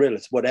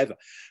surrealists, whatever.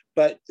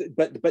 But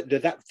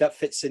that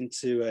fits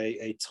into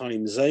a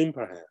time zone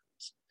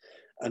perhaps,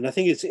 and I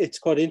think it's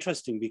quite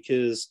interesting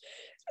because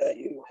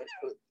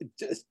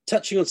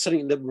touching on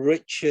something that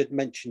Richard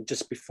mentioned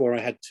just before I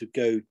had to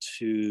go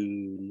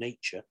to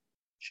nature,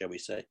 shall we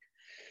say,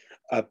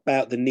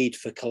 about the need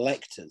for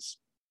collectors.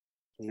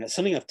 And that's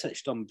something I've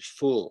touched on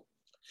before.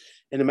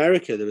 In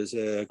America, there was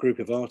a group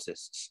of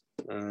artists,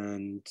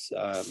 and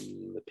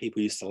the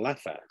people used to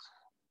laugh at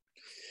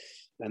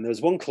And there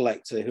was one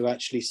collector who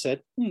actually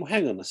said,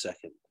 hang on a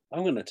second,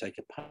 I'm going to take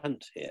a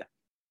punt here.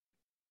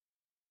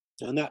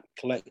 And that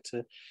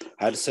collector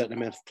had a certain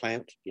amount of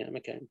clout, yeah,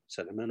 okay,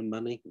 certain amount of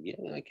money, yeah,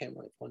 okay,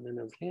 right, fine, and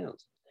everything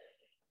else.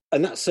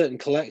 And that certain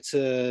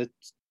collector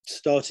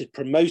started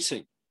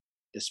promoting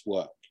this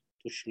work,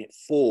 pushing it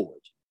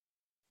forward.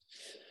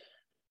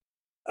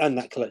 And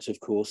that collector, of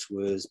course,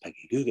 was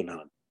Peggy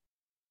Guggenheim.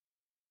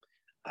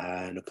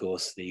 And of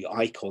course, the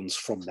icons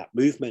from that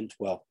movement,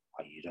 well,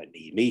 you don't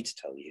need me to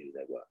tell you who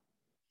they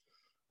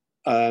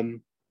were.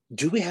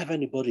 Do we have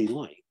anybody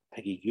like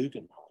Peggy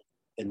Guggenheim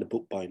in the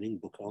bookbinding,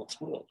 book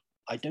arts world?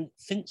 I don't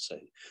think so.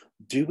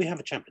 Do we have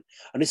a champion?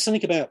 And it's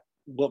something about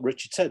what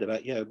Richard said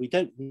about, yeah, we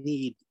don't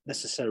need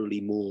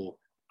necessarily more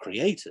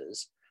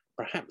creators.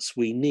 Perhaps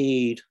we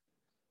need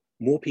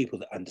more people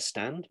that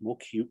understand, more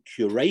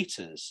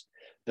curators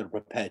that are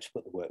prepared to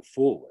put the work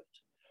forward,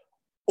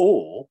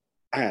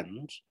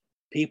 and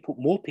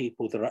more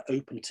people that are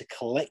open to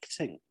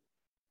collecting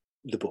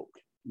the book,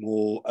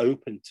 more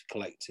open to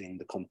collecting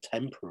the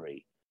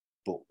contemporary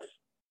book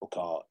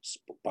arts,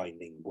 book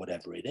binding,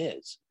 whatever it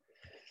is.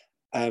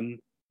 And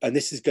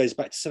this goes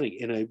back to something,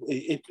 you know,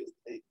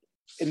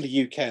 in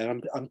the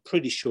UK, I'm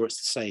pretty sure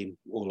it's the same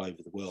all over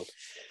the world.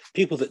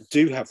 People that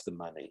do have the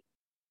money,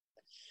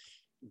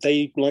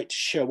 they like to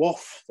show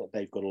off that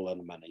they've got a lot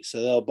of money.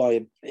 So they'll buy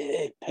a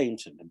big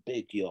painting, a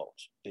big yacht,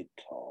 big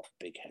car,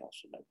 big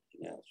house, and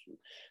everything else. And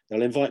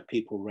they'll invite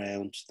people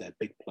around to their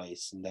big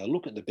place, and they'll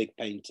look at the big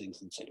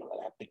paintings and say, look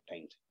at that big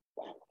painting.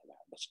 Wow, look at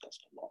that, must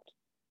cost a lot.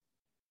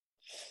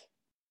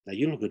 Now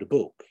you look at a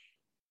book,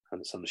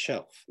 and it's on the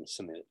shelf, and it's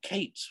something that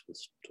Kate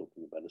was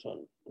talking about as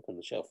well. Look on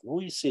the shelf, and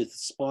all you see is the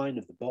spine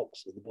of the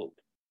box of the book.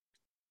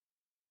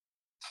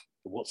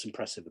 But what's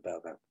impressive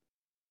about that?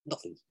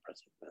 Nothing's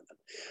impressive about that.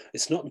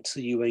 It's not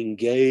until you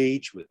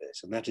engage with it,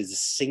 and that is a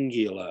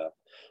singular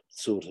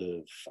sort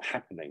of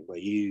happening where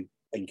you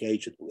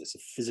engage with it. It's a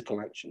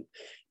physical action.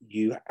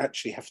 You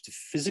actually have to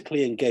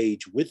physically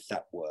engage with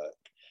that work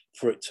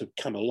for it to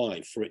come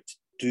alive, for it to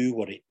do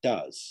what it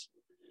does,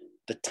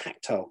 the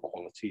tactile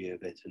quality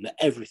of it and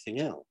everything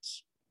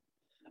else.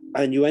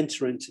 And you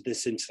enter into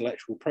this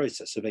intellectual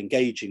process of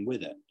engaging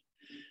with it.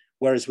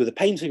 Whereas with a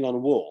painting on a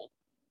wall,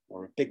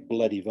 or a big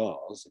bloody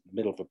vase in the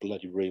middle of a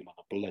bloody room on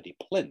a bloody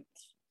plinth,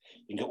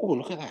 you can go, oh,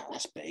 look at that,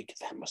 that's big.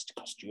 That must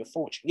have cost you a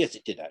fortune. Yes,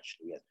 it did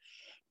actually, yes.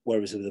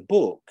 Whereas with a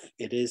book,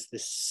 it is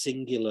this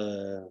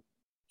singular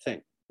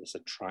thing. It's a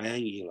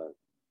triangular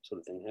sort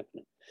of thing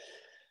happening.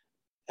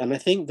 And I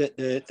think that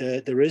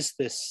there is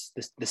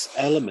this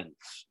element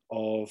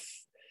of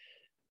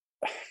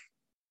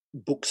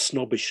book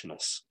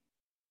snobbishness.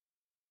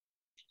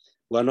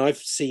 When I've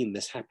seen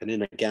this happen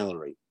in a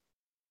gallery,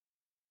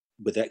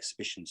 with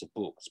exhibitions of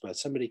books, where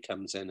somebody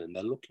comes in and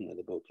they're looking at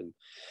the book,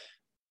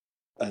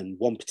 and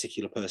one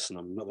particular person,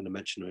 I'm not going to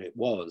mention who it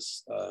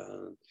was,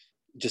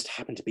 just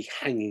happened to be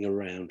hanging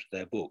around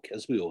their book,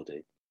 as we all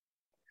do.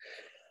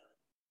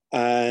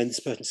 And this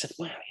person said,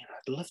 well, you know,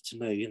 I'd love to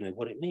know, you know,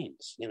 what it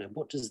means. You know,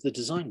 what does the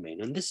design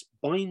mean? And this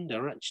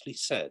binder actually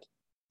said,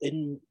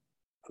 and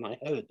I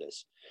heard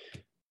this,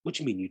 what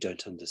do you mean you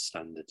don't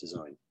understand the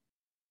design?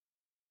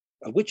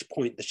 At which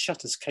point the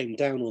shutters came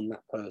down on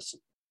that person.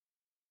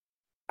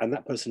 And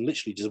that person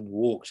literally just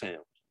walked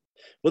out.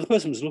 What the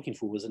person was looking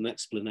for was an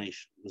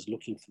explanation, was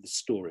looking for the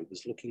story,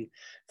 was looking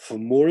for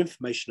more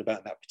information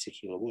about that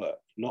particular work,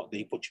 not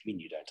the, what do you mean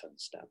you don't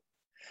understand?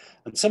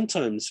 And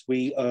sometimes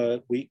we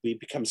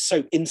become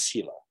so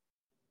insular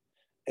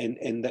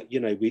in that, you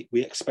know, we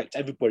expect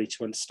everybody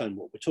to understand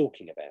what we're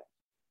talking about.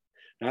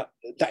 Now,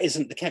 that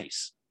isn't the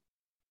case.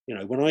 You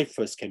know, when I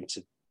first came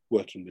to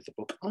working with the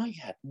book, I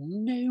had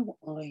no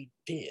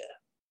idea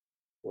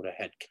what a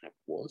head cap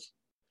was.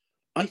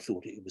 I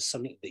thought it was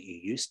something that you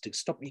used to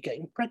stop you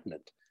getting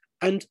pregnant.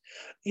 And,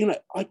 you know,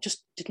 I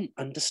just didn't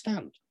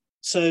understand.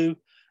 So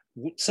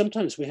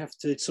sometimes we have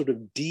to sort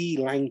of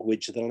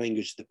de-language the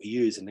language that we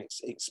use in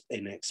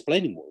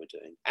explaining what we're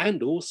doing,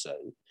 and also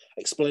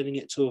explaining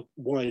it to a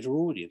wider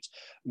audience,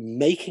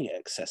 making it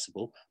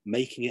accessible,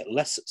 making it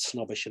less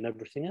snobbish and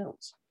everything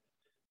else.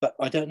 But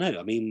I don't know.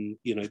 I mean,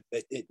 you know,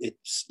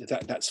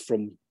 that's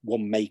from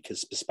one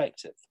maker's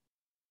perspective.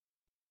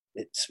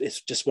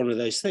 It's just one of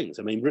those things.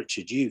 I mean,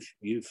 Richard, you've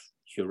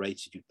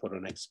curated, you've put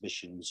on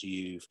exhibitions,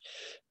 you've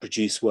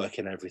produced work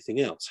and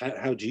everything else.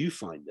 How do you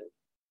find it?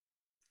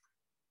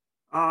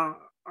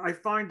 I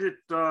find it,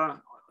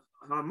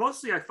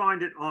 mostly I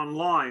find it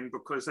online,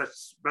 because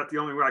that's about the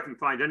only way I can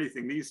find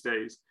anything these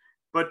days.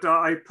 But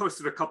I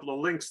posted a couple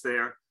of links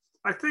there.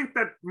 I think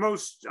that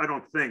I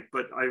don't think,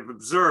 but I've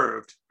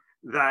observed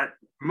that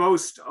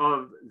most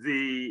of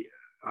the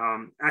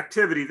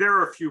activity, there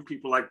are a few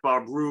people like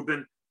Bob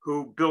Rubin,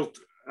 who built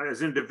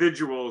as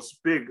individuals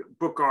big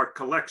book art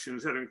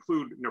collections that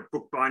include, you know,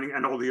 bookbinding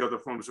and all the other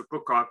forms of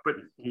book art, but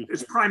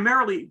it's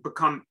primarily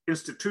become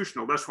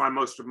institutional. That's why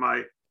most of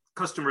my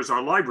customers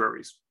are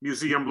libraries,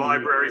 museum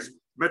libraries,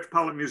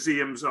 metropolitan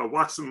museums.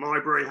 Watson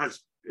Library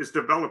is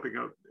developing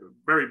a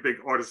very big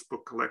artist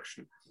book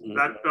collection.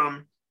 That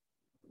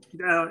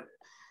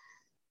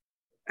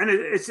and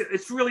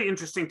it's really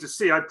interesting to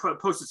see. I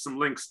posted some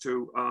links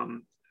to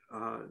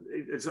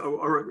it's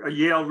a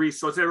Yale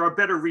resource. There are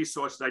better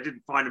resources. I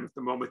didn't find them at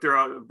the moment. There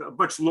are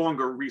much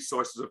longer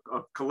resources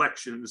of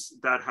collections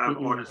that have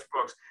artist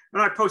books.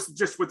 And I posted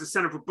just what the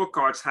Center for Book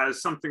Arts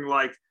has something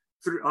like,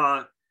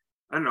 I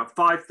don't know,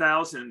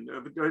 5,000.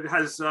 It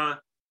has a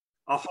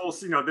whole,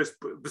 there's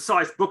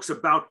besides books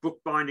about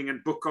bookbinding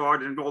and book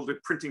art and all the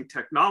printing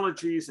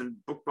technologies and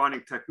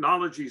bookbinding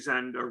technologies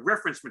and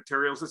reference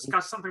materials. It's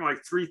got something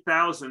like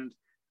 3,000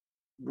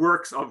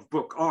 works of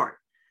book art.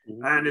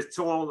 And it's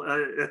all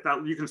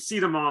you can see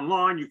them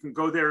online. You can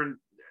go there and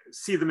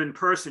see them in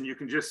person. You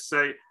can just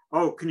say,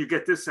 "Oh, can you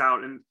get this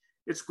out?" And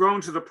it's grown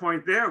to the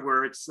point there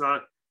where it's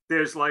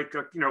there's like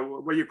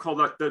what you call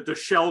the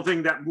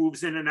shelving that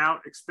moves in and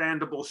out,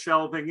 expandable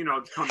shelving.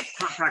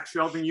 Compact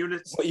shelving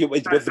units.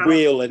 With the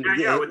wheel and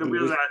with the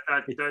wheel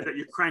that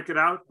you crank it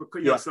out,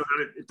 because, so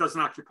that it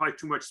doesn't occupy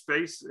too much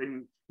space,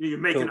 and you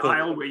make an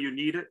aisle where you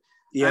need it.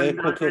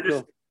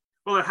 Cool.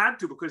 Well, it had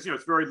to, because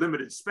it's very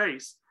limited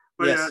space.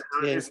 But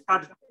it's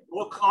got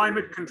all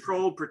climate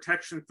controlled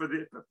protection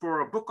for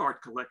a book art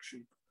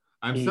collection.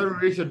 I'm sorry,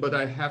 Richard, but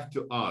I have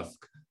to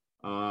ask.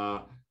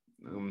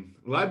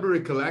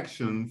 Library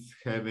collections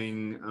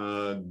having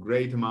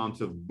great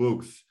amounts of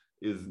books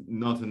is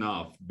not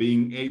enough.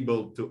 Being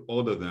able to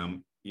order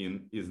them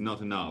is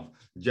not enough.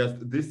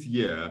 Just this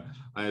year,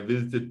 I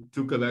visited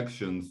 2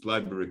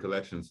 library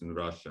collections in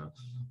Russia.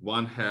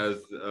 One has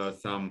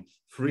some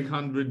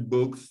 300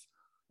 books,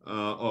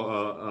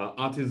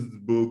 artist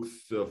books,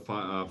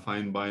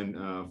 fine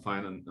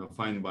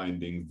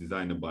bindings,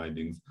 designer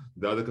bindings.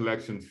 The other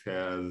collection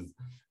has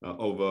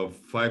over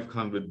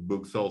 500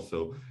 books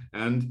also.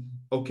 And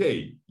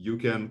okay, you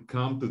can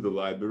come to the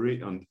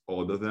library and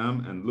order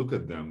them and look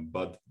at them,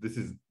 but this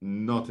is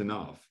not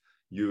enough.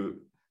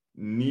 You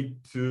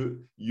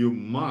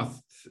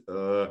must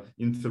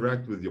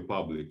interact with your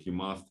public. You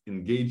must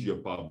engage your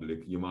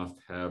public. You must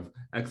have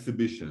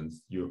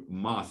exhibitions. You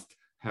must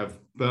have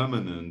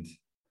permanent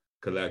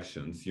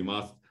collections. You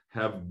must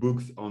have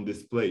books on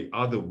display.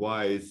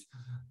 Otherwise,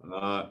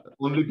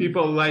 only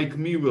people like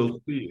me will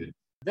see it.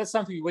 That's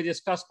something we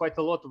discussed quite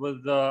a lot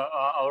with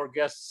our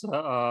guests,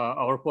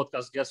 our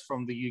podcast guests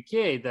from the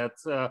UK, that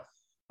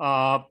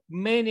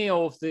many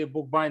of the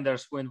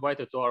bookbinders who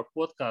invited to our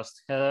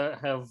podcast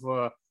have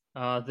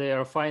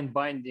their fine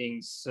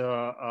bindings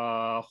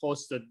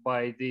hosted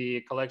by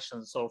the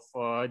collections of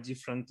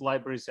different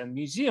libraries and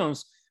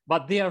museums,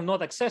 but they are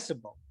not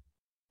accessible.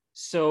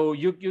 So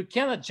you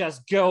cannot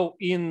just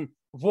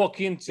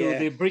walk into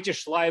the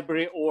British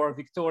Library or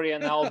Victoria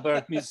and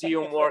Albert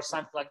Museum or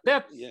something like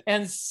that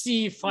and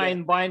see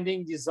fine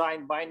binding,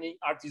 design binding,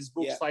 artist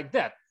books like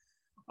that.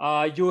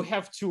 You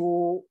have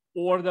to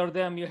order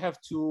them. You have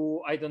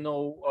to,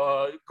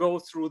 go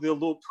through the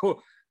loop,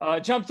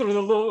 jump through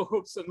the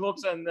hoops and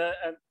loops and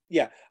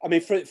yeah. I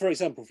mean, for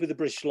example, for the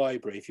British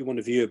Library, if you want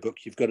to view a book,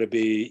 you've got to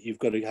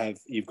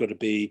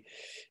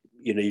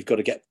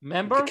get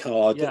member? The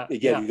card.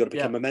 You've got to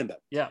become a member.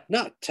 Yeah.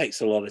 No, it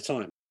takes a lot of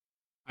time.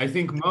 I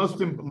think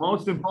most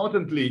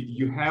importantly,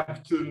 you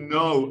have to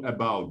know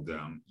about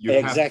them.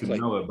 You have to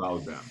know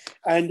about them.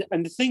 And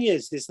the thing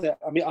is that,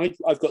 I mean,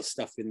 I've got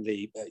stuff in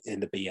the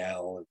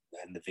BL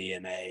and the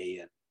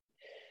VNA and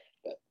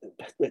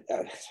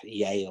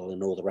Yale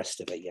and all the rest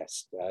of it.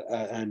 Yes,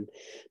 and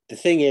the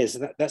thing is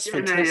that's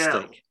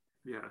fantastic.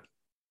 Yeah.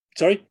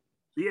 Sorry.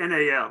 The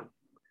NAL.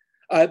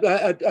 I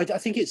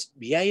think it's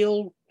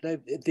Yale,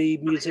 the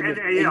Museum of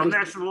NAL,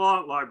 National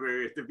Art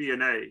Library at the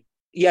VNA.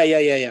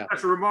 Yeah.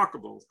 That's a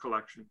remarkable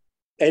collection.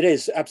 It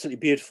is absolutely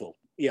beautiful.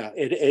 Yeah,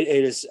 it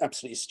is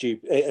absolutely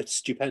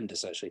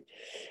stupendous, actually.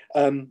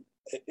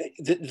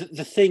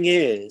 The thing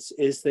is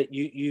that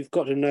you've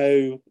got to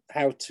know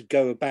how to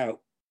go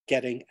about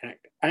getting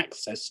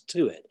access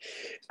to it.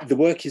 The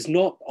work is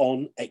not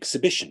on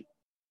exhibition.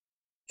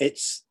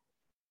 It's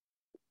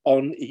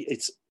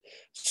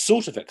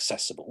sort of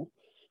accessible,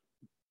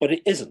 but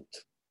it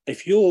isn't.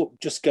 If you're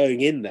just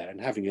going in there and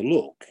having a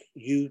look,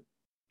 you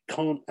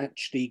can't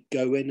actually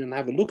go in and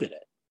have a look at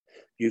it.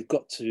 You've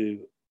got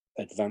to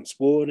advance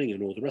warning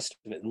and all the rest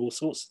of it and all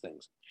sorts of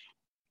things.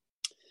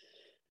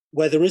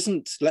 Where there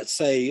isn't, let's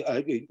say,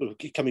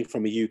 coming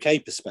from a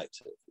UK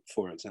perspective,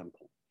 for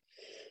example,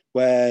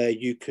 where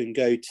you can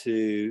go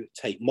to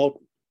Tate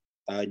Modern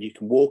and you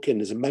can walk in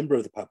as a member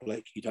of the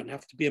public. You don't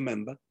have to be a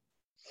member.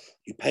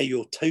 You pay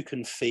your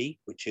token fee,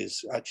 which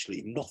is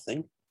actually nothing,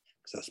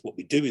 because that's what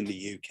we do in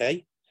the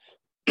UK.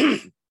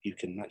 You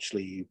can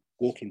actually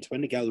walk into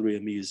any gallery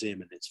or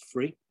museum and it's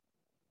free.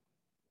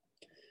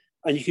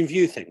 And you can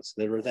view things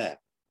that are there.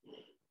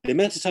 The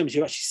amount of times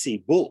you actually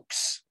see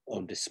books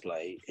on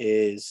display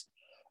is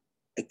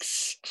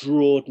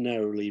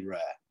extraordinarily rare.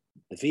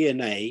 The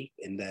V&A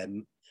in their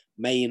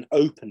main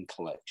open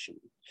collection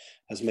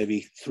has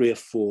maybe 3 or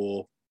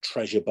 4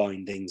 treasure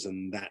bindings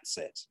and that's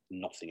it,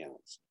 nothing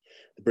else.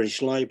 The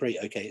British Library,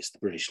 okay, it's the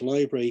British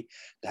Library.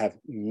 They have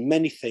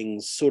many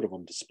things sort of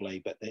on display,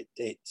 but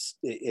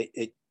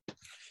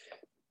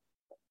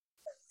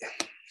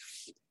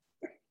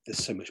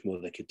there's so much more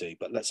they could do,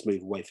 but let's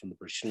move away from the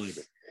British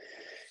Library.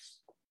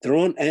 There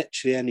aren't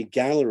actually any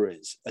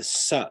galleries as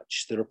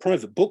such. There are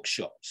private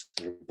bookshops.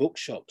 There are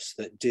bookshops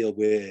that deal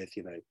with,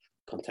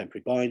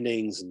 contemporary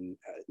bindings and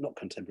not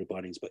contemporary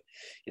bindings, but,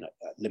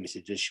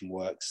 limited edition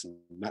works and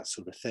that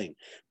sort of thing.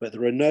 But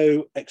there are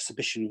no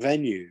exhibition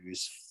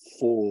venues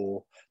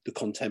for the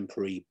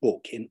contemporary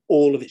book in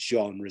all of its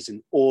genres,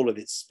 in all of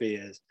its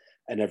spheres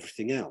and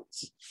everything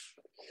else.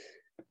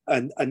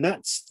 And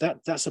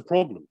that's a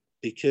problem,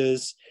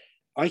 because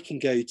I can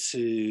go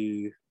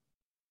to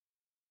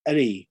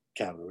any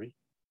gallery,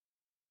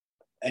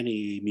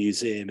 any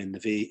museum in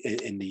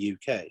the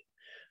UK,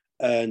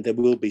 and there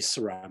will be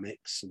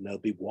ceramics, and there'll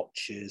be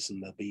watches,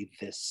 and there'll be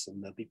this,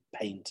 and there'll be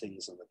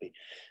paintings, and there'll be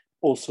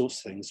all sorts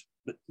of things,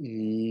 but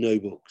no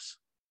books.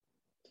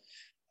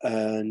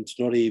 And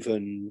not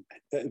even,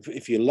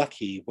 if you're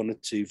lucky, one or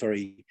two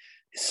very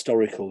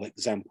historical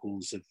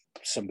examples of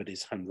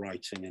somebody's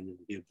handwriting and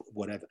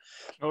whatever.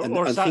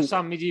 Or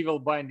some medieval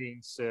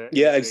bindings.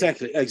 Yeah,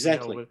 exactly.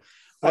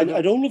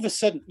 And all of a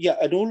sudden, you're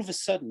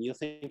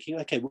thinking,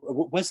 okay,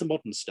 where's the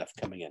modern stuff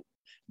coming in?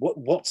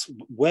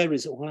 Where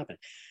is it all happening?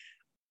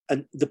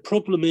 And the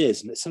problem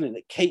is, and it's something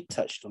that Kate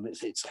touched on,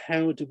 it's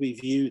how do we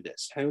view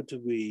this? How do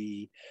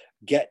we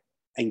get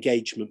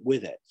engagement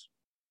with it?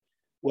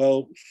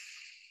 Well,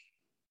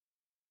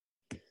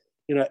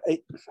 I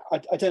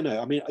don't know.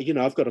 I mean,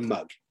 I've got a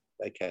mug,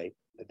 okay?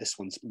 This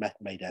one's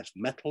made out of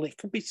metal. It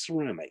could be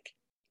ceramic.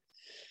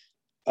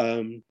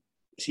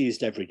 It's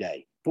used every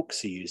day.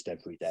 Books are used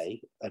every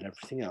day and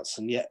everything else.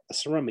 And yet a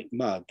ceramic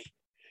mug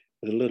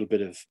with a little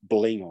bit of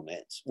bling on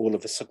it all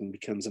of a sudden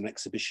becomes an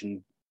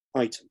exhibition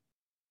item.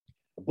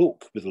 A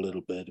book with a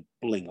little bit of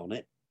bling on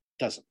it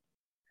doesn't.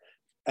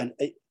 And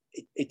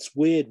it's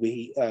weird.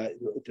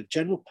 The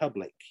general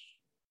public,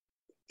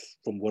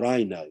 from what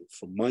I know,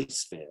 from my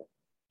sphere,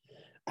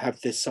 have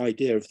this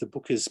idea of the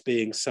book as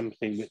being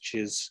something which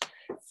is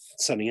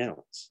something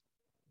else.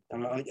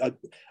 And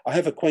I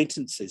have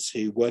acquaintances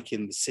who work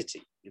in the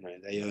city.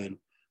 They earn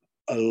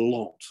a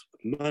lot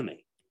of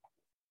money.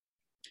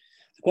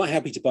 They're quite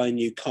happy to buy a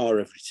new car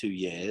every 2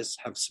 years,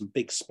 have some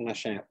big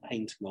splash out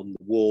painting on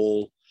the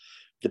wall,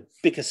 the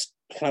biggest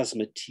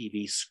plasma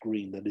TV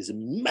screen that is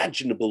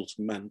imaginable to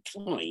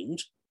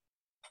mankind,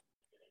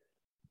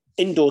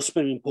 indoor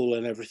swimming pool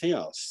and everything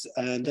else.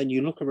 And then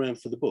you look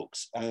around for the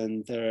books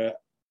and there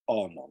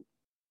are none.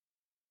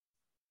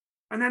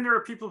 And then there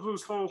are people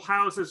whose whole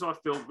houses are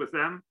filled with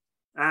them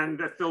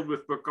and filled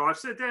with book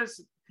arts. Indeed, there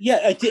is.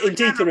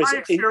 My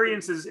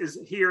experience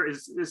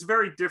is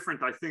very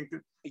different. I think.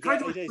 Can I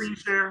do a screen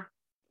share?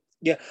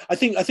 Yeah, I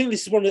think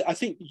this is one. I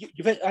think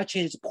you've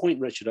actually hit a point,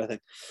 Richard. I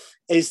think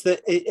is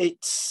that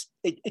it's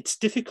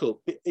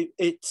difficult.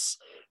 It's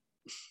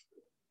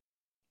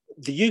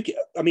the UK.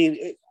 I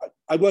mean,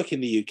 I work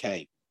in the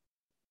UK.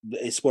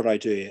 It's what I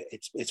do.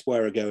 It's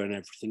where I go and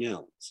everything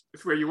else.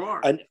 It's where you are.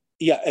 And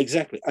yeah,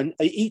 exactly. And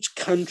each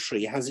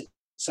country has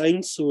its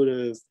own sort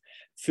of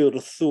field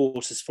of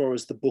thought as far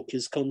as the book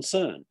is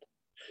concerned.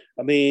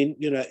 I mean,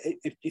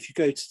 if you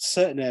go to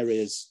certain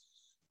areas,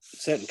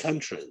 certain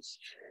countries,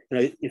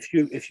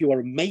 if you are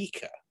a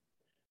maker,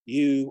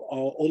 you are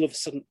all of a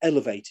sudden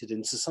elevated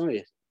in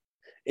society.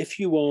 If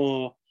you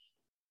are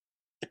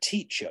a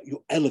teacher,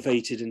 you're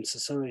elevated in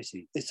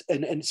society.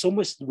 It's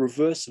almost the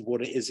reverse of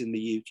what it is in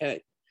the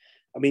UK.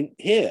 I mean,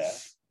 here,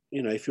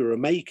 if you're a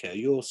maker,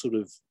 you're sort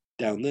of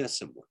down there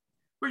somewhere.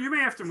 Well, you may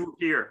have to move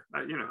here,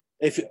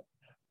 If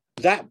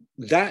that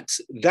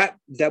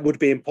would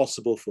be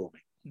impossible for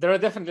me. There are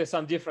definitely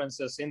some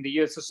differences in the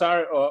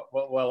USSR.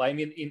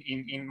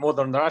 In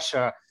modern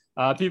Russia,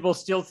 people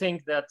still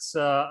think that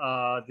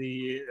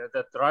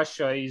that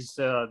Russia is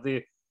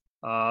the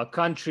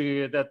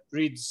country that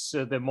reads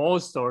the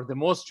most, or the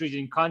most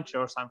reading country,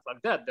 or something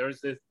like that. There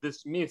is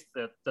this myth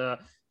that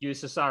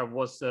USSR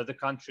was the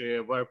country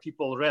where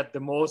people read the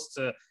most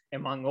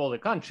among all the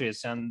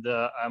countries, and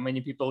many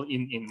people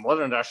in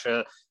modern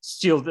Russia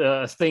still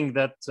think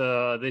that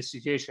the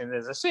situation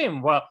is the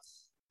same.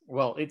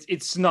 Well,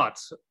 it's not.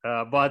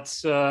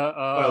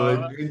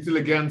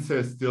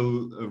 Intelligentsia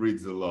still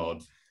reads a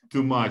lot.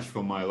 Too much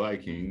for my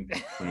liking.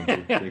 You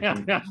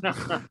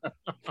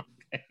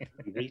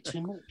read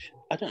too much?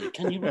 I don't know.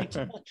 Can you read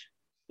too much?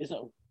 Is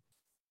that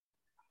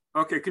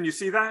okay? Can you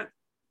see that?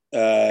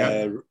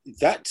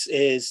 That's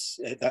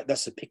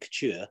a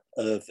picture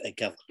of a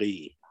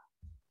gallery.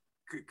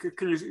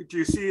 Do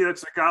you see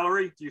that's a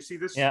gallery? Do you see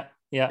this? Yeah.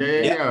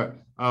 We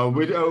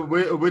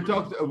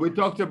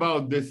talked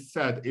about this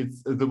set.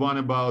 It's the one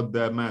about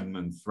the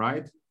amendments,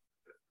 right?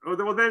 Oh,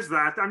 well, there's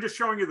that. I'm just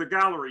showing you the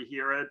gallery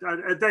here.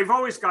 They've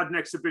always got an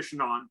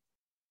exhibition on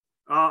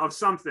of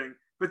something,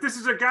 but this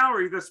is a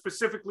gallery that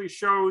specifically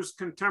shows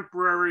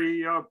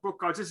contemporary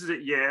book arts. This is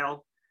at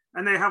Yale,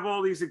 and they have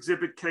all these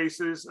exhibit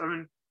cases. I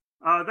mean,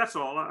 that's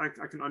all. I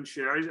can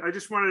unshare. I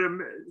just wanted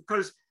to,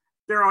 because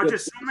there are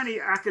just so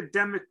many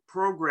academic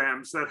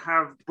programs that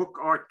have book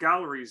art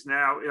galleries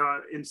now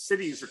in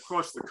cities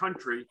across the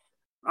country.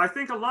 I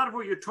think a lot of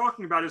what you're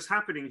talking about is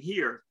happening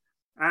here.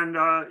 And,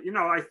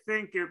 I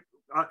think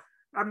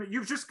I mean,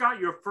 you've just got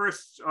your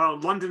first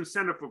London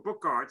Center for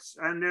Book Arts,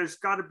 and there's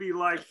got to be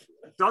like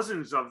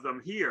dozens of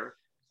them here,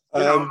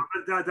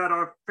 that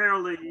are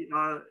fairly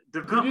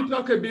developed. Could you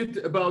talk a bit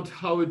about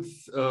how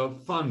it's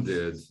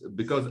funded?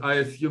 Because I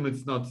assume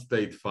it's not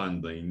state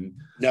funding.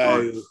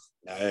 No.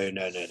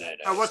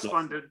 What's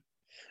funded?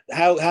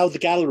 How the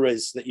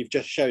galleries that you've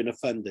just shown are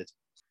funded?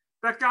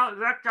 That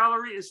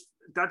gallery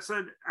that's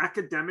an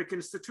academic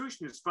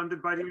institution. It's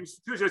funded by the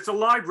institution. It's a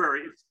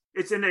library.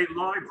 It's in a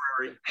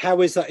library.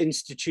 How is that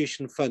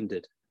institution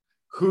funded?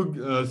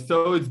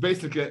 So it's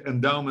basically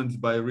endowments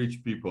by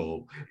rich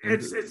people.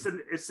 It's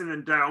an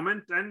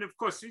endowment, and of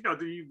course, you know,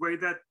 the way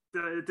that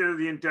there are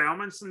the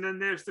endowments, and then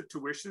there's the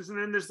tuitions, and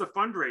then there's the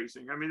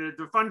fundraising. I mean,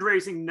 the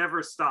fundraising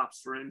never stops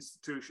for an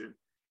institution.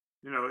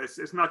 You know,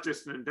 it's not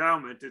just an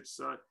endowment. It's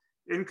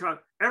income.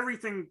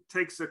 Everything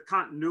takes a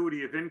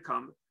continuity of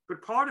income,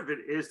 but part of it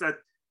is that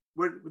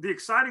the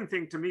exciting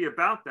thing to me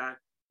about that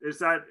is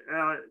that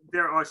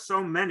there are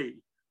so many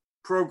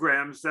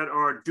programs that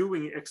are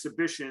doing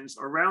exhibitions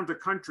around the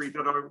country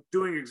that are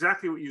doing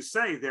exactly what you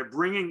say. They're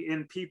bringing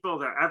in people,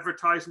 they're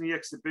advertising the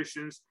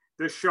exhibitions,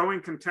 they're showing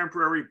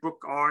contemporary book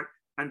art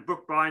and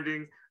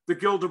bookbinding. The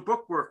Guild of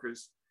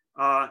Bookworkers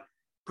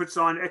puts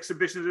on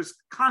exhibitions, is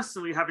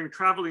constantly having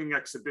traveling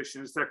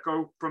exhibitions that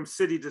go from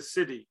city to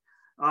city.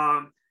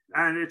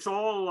 And it's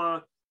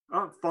all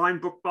fine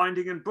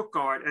bookbinding and book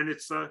art. And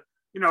it's,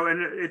 you know,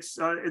 and it's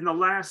in the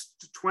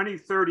last 20,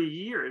 30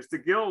 years, the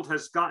Guild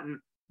has gotten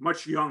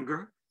much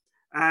younger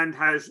and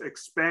has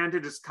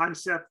expanded its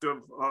concept of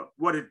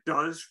what it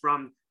does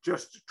from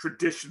just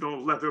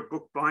traditional leather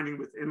bookbinding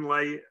with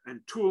inlay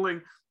and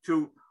tooling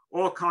to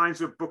all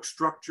kinds of book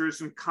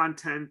structures and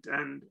content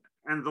and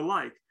the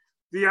like.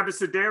 The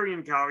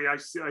Abecedarian Gallery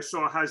I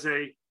saw has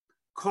a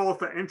call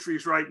for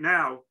entries right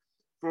now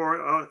for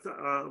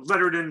a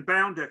lettered and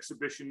bound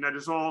exhibition that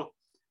is all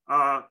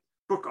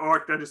book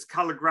art that is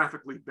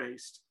calligraphically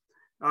based,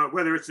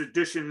 whether it's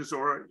editions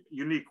or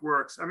unique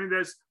works. I mean,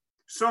 there's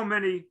so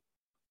many.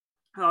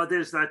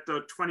 There's that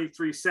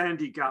 23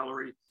 Sandy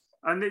Gallery,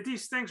 and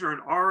these things are in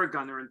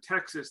Oregon, they're in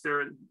Texas,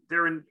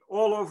 they're in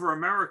all over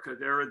America.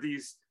 There are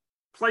these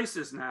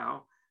places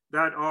now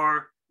that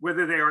are,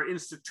 whether they are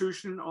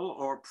institutional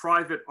or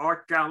private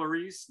art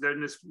galleries,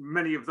 there's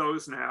many of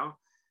those now,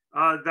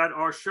 that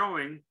are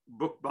showing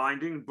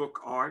bookbinding, book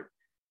art.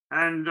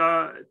 And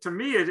to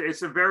me,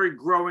 it's a very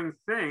growing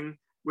thing,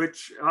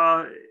 which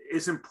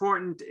is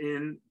important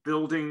in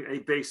building a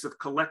base of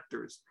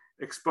collectors,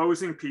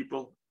 exposing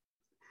people.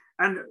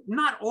 And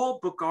not all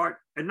book art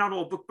and not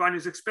all bookbinding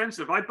is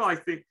expensive. I buy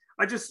things,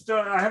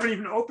 I haven't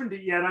even opened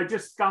it yet. I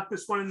just got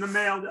this one in the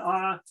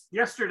mail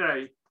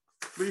yesterday.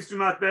 Please do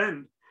not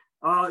bend.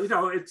 You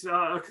know, it's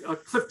a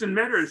Clifton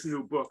Meadows'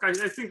 new book. I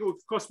think it would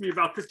cost me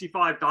about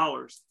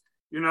 $55.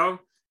 You know,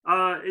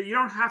 you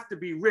don't have to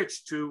be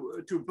rich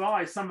to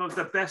buy some of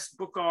the best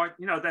book art,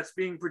 you know, that's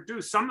being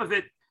produced. Some of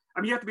it,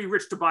 I mean, you have to be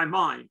rich to buy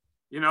mine,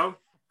 you know,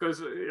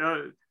 because,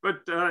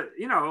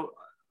 you know,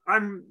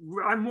 I'm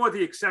more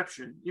the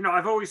exception. You know,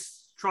 I've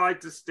always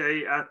tried to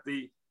stay at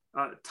the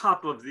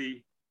top of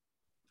the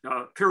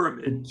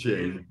pyramid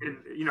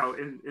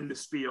in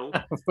this field.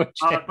 But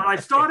I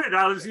started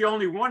out as the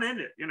only one in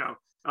it, you know,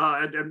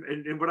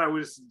 and what I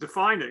was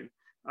defining.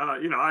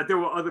 You know, there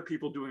were other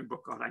people doing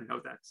book art. I know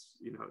that's,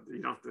 you know,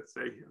 you don't have to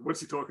say, what's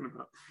he talking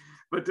about?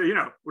 But, you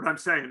know, what I'm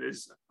saying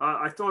is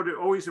I thought it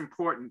always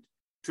important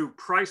to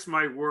price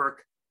my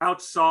work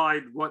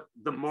outside what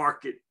the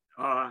market,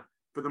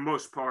 for the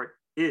most part,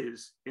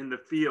 is in the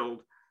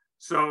field.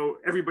 So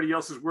everybody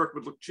else's work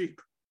would look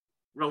cheap,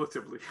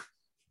 relatively.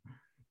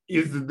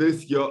 Is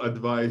this your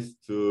advice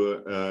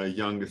to a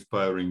young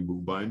aspiring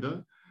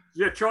bookbinder?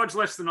 Yeah, charge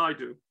less than I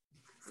do.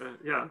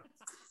 Yeah.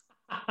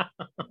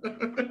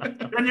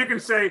 Then you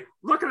can say,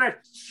 look at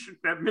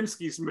that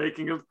Minsky's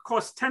making. It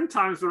costs 10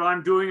 times what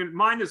I'm doing, and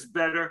mine is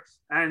better.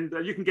 And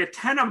you can get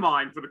 10 of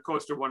mine for the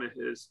cost of one of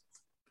his.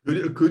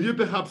 Could you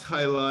perhaps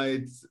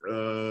highlight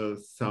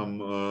some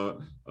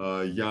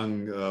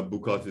young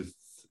book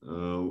artists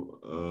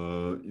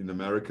in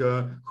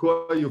America? Who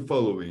are you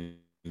following?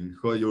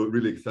 Who are you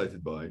really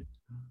excited by?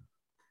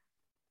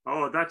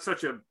 Oh, that's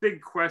such a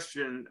big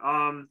question.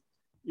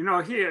 You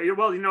know, here,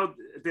 well, you know,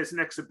 there's an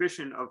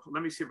exhibition of,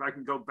 let me see if I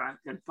can go back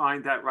and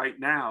find that right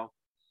now.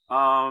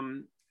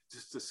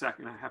 Just a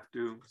second, I have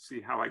to see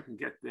how I can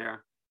get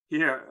there.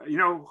 Here, you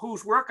know,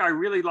 whose work I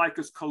really like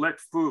is Colette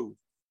Fu.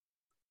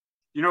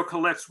 You know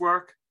Colette's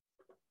work?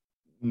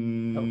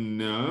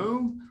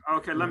 No.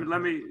 Okay,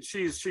 let me,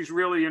 she's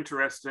really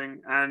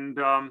interesting. And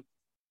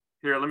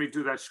here, let me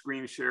do that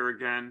screen share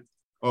again.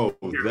 Oh,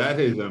 here. That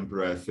is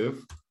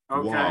impressive.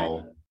 Okay.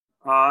 Wow.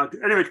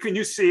 Anyway, can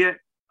you see it?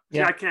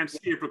 Yeah. See, I can't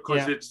see it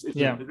because it's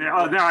yeah. There.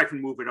 Oh, there I can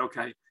move it.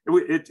 Okay.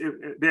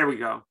 There we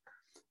go.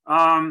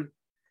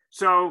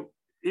 So,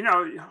 you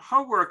know,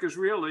 her work is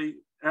really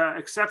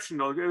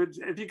exceptional.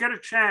 If you get a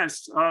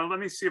chance, let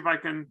me see if I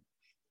can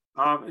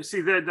see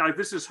that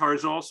this is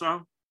hers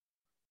also,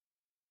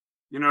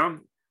 you know,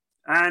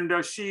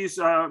 and she's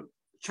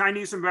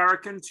Chinese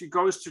American. She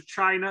goes to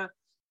China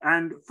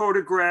and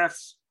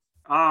photographs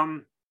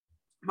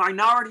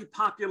minority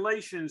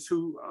populations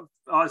who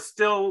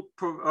still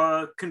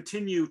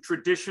continue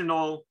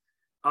traditional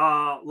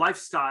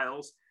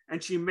lifestyles.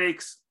 And she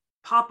makes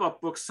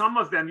pop-up books. Some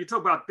of them, you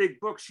talk about big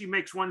books, she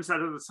makes ones that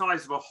are the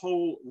size of a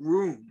whole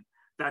room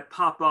that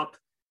pop up,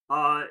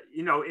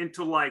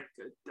 into like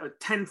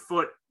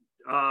 10-foot,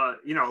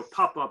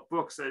 pop-up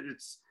books.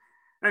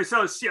 And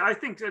so I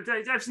think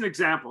that's an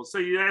example. So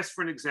you asked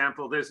for an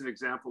example. There's an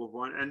example of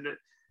one. And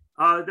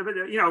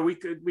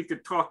we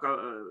could talk,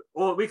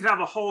 or we could have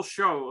a whole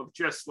show of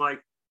just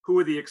like who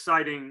are the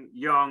exciting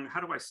young.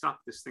 How do I stop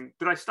this thing?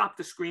 Did I stop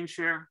the screen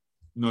share?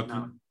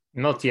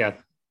 Not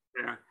yet.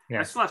 Yeah.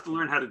 I still have to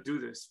learn how to do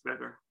this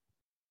better.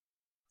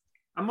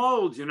 I'm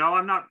old,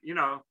 I'm not,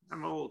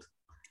 I'm old.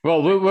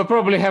 Well, we'll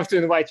probably have to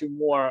invite you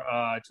more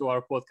to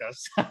our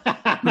podcast.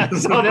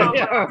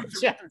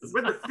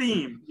 With a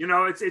theme,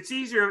 it's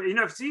easier.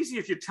 It's easy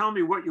if you tell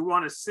me what you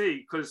want to see,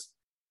 because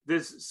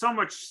there's so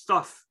much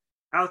stuff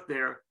out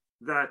there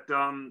that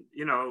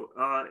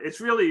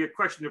it's really a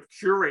question of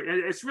curate.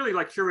 It's really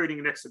like curating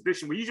an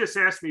exhibition. What you just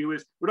asked me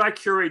was, would I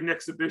curate an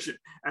exhibition?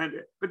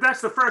 But that's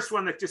the first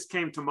one that just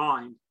came to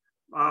mind.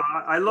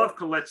 I love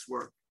Colette's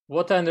work.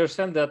 What I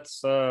understand that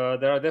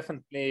there are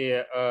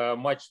definitely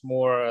much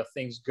more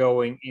things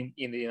going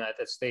in the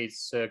United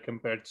States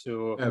compared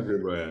to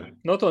everywhere.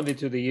 Not only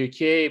to the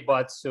UK,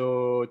 but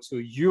to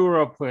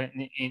Europe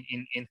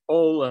in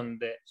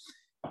Poland,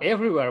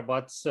 everywhere.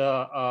 But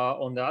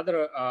on the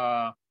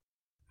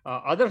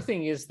other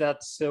thing is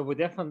that we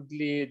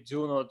definitely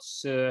do not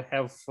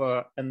have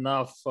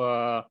enough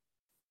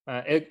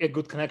a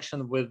good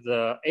connection with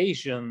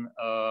Asian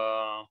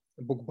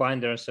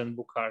bookbinders and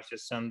book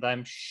artists, and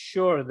I'm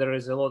sure there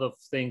is a lot of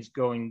things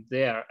going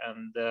there,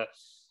 and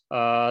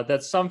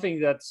that's something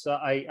that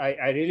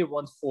I really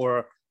want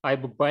for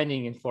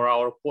iBookbinding and for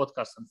our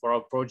podcast and for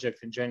our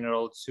project in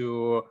general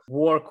to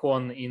work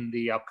on in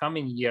the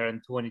upcoming year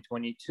in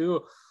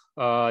 2022,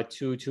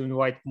 to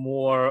invite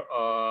more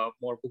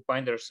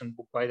bookbinders and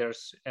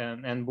bookbinders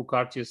and book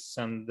artists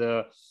and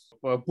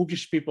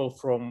bookish people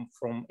from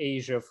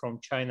Asia, from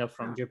China,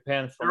 from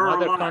Japan, from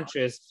other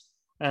countries.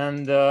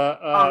 And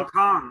Hong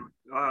Kong,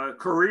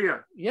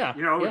 Korea,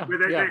 where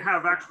they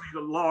have actually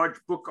the large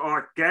book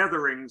art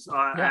gatherings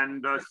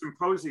and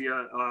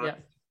symposia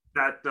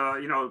that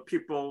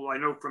people I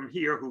know from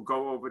here who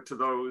go over to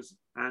those,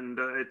 and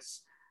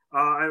it's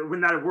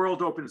when that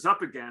world opens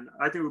up again,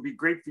 I think it would be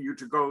great for you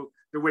to go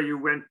the way you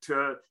went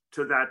to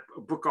that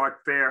book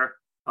art fair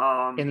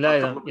in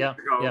Leiden,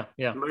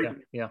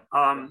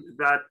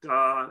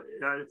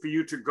 for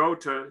you to go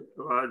to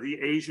the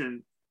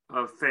Asian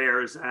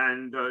fairs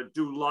and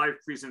do live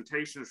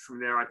presentations from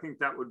there. I think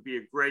that would be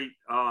a great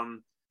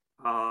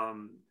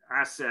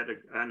asset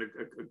and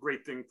a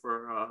great thing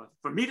for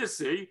me to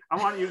see. I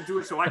want you to do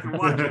it so I can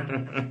watch it.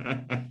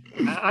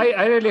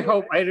 I really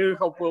hope we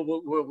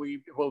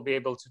will be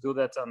able to do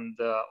that. And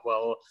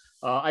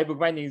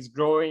iBookbinding is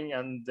growing,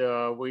 and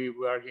we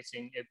are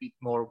getting a bit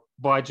more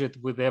budget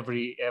with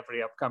every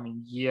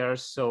upcoming year.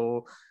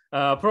 So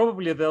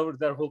probably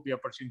there will be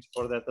opportunity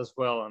for that as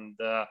well. And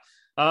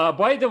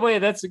by the way,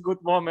 that's a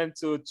good moment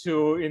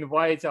to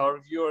invite our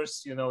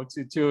viewers,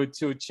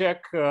 to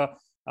check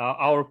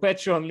our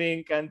Patreon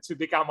link and to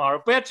become our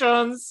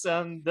patrons.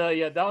 And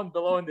down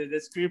below in the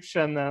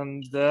description,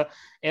 and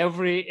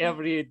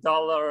every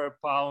dollar,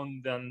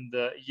 pound, and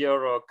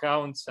euro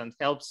counts and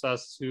helps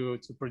us to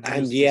produce.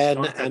 And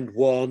yen and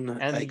won,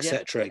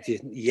 etc.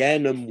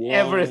 Yen and won.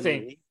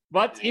 Everything.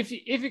 But if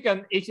you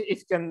can pay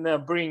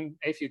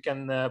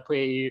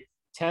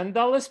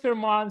 $10 per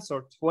month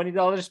or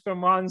 $20 per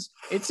month,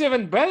 it's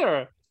even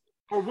better.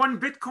 Or 1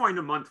 Bitcoin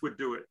a month would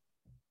do it.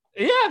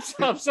 Yes,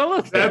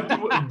 absolutely.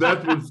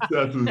 That would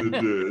certainly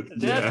do it.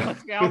 That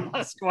would help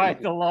us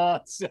quite a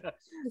lot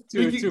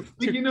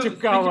to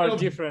cover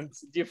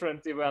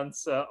different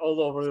events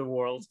all over the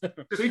world.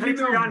 Does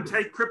Patreon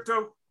take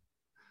crypto?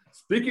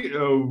 Speaking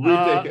of, we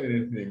take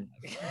anything.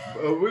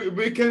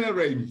 We can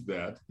arrange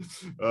that.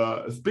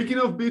 Speaking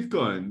of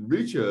Bitcoin,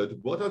 Richard,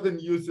 what are the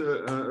news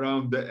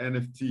around the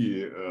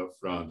NFT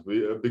front?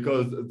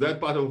 Because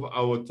that part of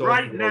our talk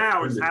right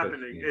now is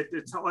happening.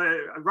 It's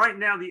right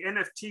now the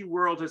NFT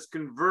world has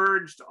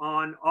converged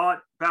on Art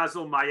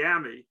Basel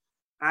Miami,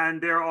 and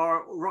there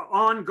are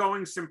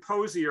ongoing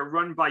symposia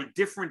run by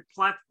different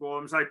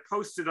platforms. I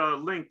posted a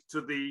link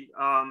to the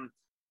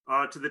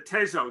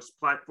Tezos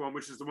platform,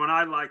 which is the one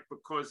I like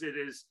because it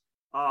is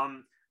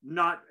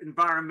not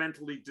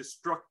environmentally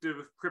destructive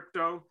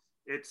crypto.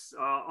 It's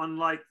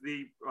unlike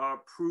the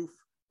proof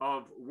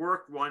of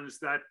work ones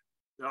that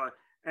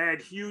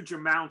add huge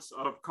amounts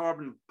of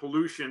carbon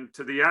pollution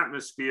to the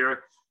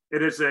atmosphere.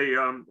 It is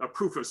a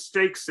proof of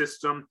stake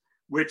system,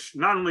 which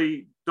not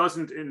only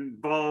doesn't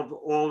involve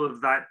all of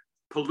that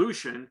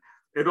pollution,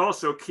 it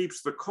also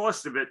keeps the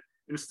cost of it.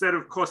 Instead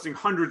of costing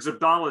hundreds of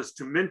dollars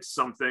to mint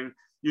something,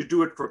 you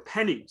do it for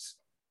pennies.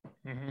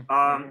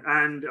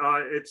 And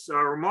it's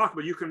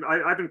remarkable.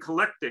 I've been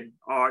collecting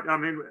art. I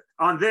mean,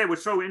 on there,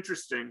 what's so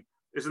interesting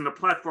is in the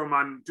platform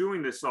I'm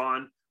doing this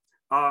on,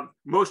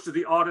 most of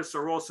the artists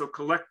are also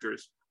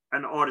collectors,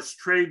 and artists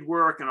trade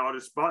work, and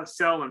artists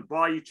sell and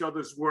buy each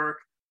other's work,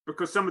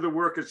 because some of the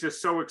work is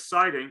just so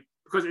exciting,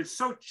 because it's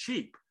so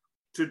cheap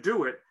to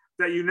do it,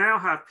 that you now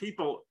have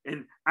people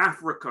in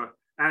Africa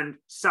and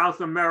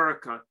South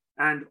America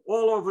and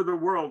all over the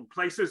world,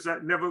 places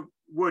that never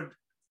would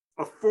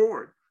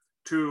afford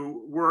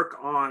to work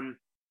on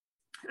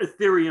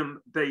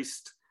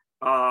Ethereum-based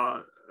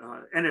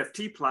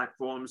NFT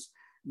platforms,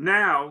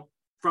 now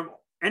from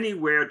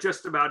anywhere,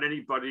 just about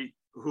anybody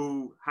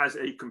who has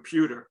a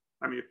computer.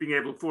 I mean, being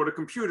able to afford a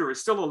computer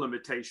is still a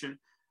limitation,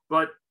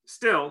 but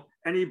still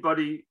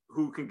anybody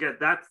who can get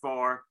that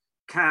far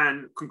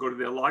can go to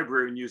their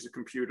library and use a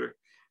computer,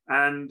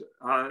 and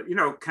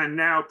can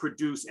now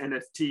produce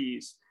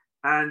NFTs.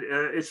 And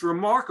it's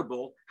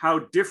remarkable how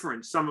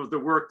different some of the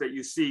work that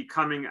you see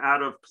coming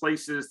out of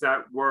places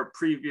that were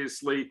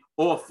previously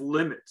off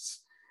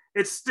limits.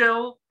 It's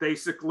still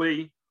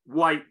basically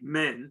white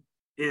men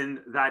in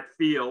that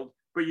field,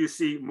 but you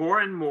see more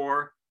and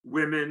more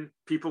women,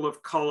 people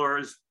of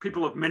colors,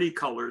 people of many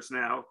colors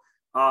now,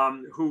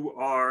 who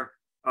are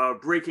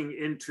breaking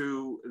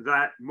into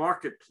that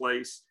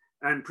marketplace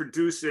and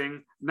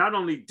producing not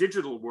only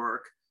digital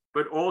work,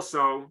 but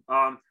also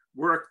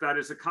work that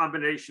is a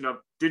combination of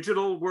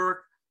digital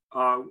work.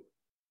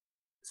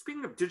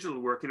 Speaking of digital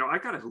work, I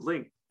got a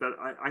link that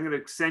I'm going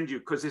to send you,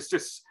 because it's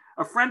just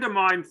a friend of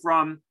mine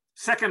from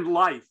Second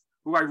Life,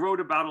 who I wrote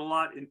about a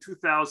lot in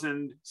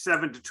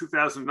 2007 to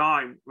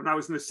 2009, when I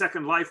was in the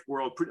Second Life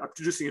world,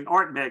 producing an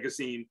art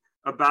magazine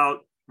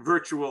about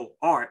virtual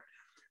art.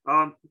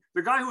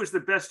 The guy who is the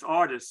best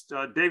artist,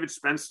 David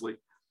Spenceley,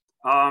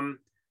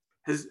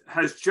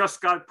 has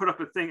just put up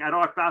a thing at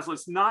Art Basel.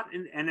 It's not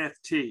an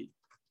NFT,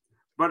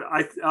 but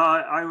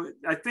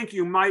I think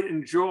you might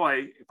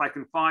enjoy, if I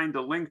can find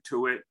a link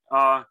to it,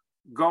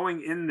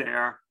 going in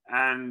there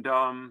and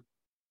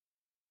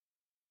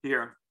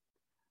here.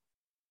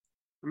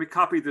 Let me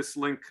copy this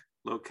link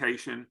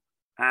location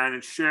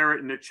and share it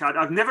in the chat.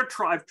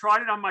 I've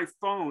tried it on my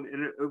phone,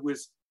 and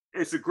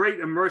it's a great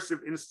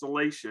immersive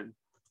installation.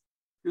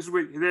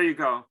 There you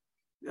go.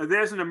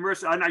 There's an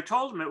immersive, and I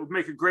told him it would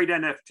make a great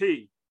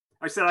NFT.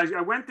 I said,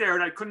 I went there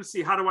and I couldn't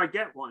see, how do I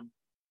get one?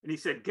 And he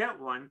said, get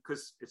one,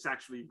 because it's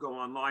actually, you go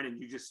online and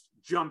you just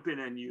jump in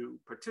and you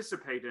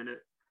participate in it.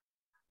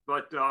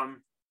 But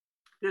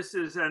this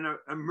is an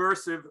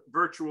immersive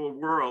virtual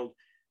world.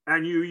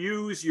 And you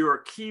use your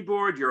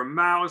keyboard, your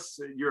mouse,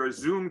 your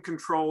Zoom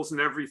controls and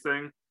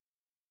everything.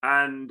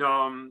 And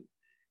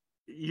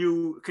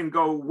you can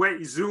go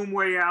zoom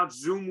way out,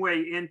 zoom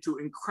way into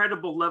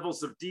incredible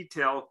levels of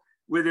detail,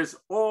 where there's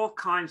all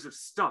kinds of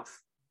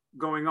stuff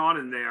going on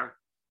in there.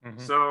 Mm-hmm.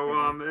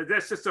 So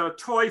that's just a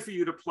toy for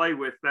you to play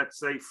with.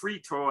 That's a free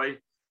toy,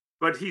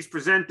 but he's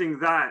presenting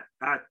that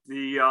at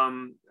the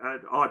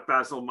at Art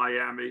Basel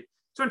Miami.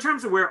 So in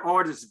terms of where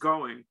art is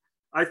going,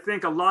 I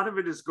think a lot of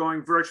it is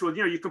going virtual.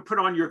 You can put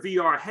on your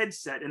VR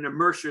headset and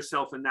immerse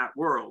yourself in that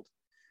world.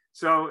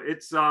 So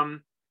it's, I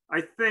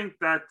think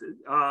that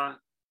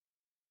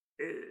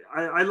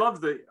I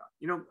love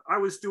I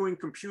was doing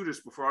computers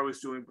before.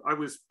 I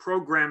was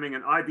programming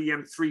an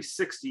IBM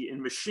 360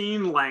 in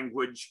machine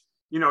language,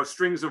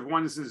 strings of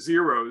ones and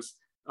zeros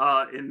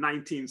in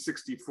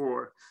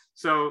 1964.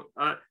 So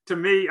to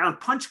me, on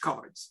punch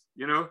cards,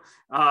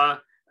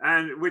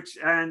 and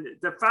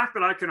the fact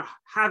that I can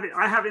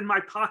have in my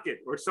pocket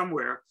or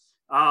somewhere,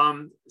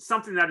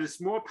 something that is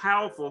more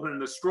powerful than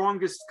the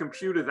strongest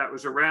computer that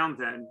was around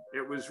then.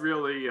 It was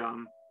really,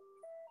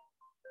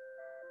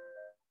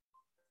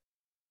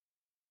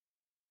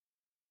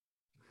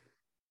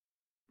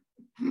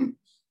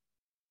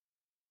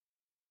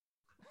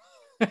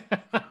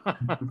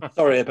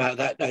 Sorry about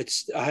that. I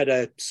had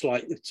a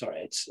slight.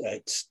 Sorry,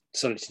 it's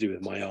something to do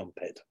with my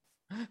armpit.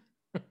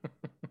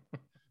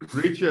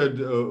 Richard,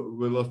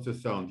 we lost the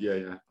sound.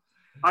 Yeah.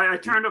 I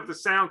turned up the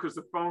sound because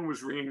the phone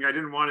was ringing. I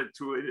didn't want it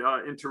to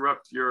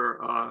interrupt your.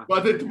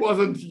 But it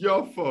wasn't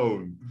your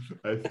phone,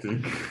 I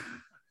think.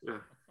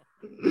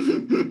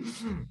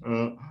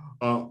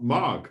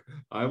 Mark,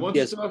 I want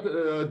to ask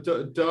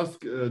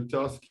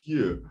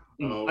you.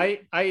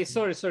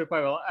 Sorry,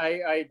 Pavel.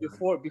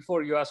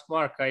 Before you ask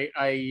Mark,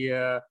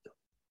 I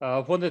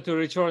wanted to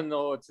return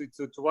to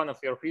one of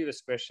your previous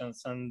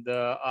questions, and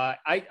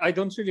I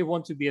don't really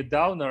want to be a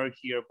downer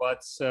here,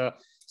 but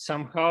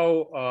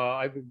somehow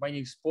iBB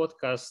Mining's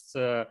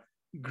podcast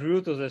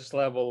grew to this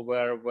level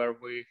where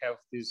we have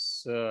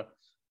these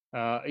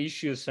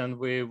issues, and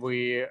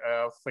we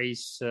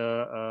face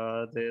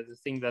the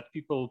thing that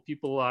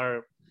people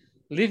are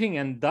living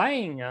and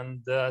dying,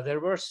 and there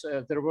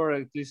were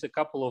at least a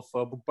couple of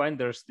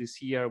bookbinders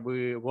this year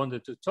we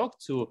wanted to talk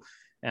to,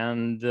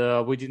 and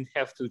we didn't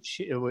have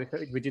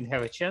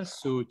a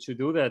chance to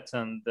do that.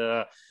 And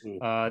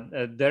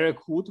Derek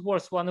Hood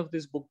was one of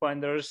these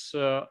bookbinders,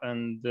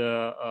 and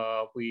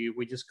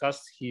we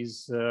discussed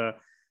his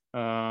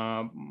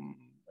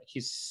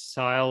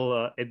style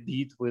a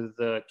bit with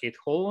Kate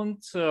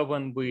Holland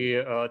when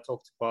we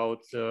talked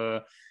about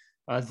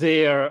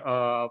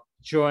their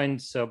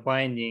joint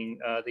binding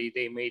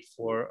they made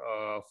for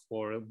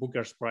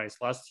Booker's Prize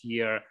last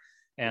year.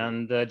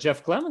 And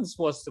Jeff Clements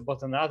was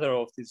another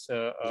of these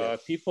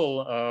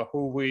people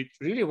who we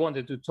really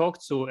wanted to talk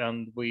to,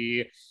 and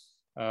we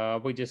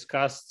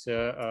discussed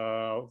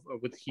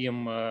with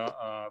him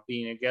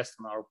being a guest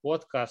on our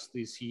podcast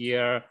this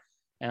year.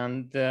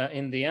 And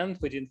in the end,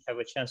 we didn't have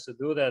a chance to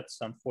do that,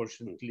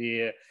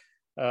 unfortunately.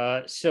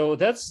 So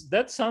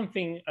that's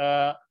something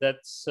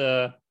that's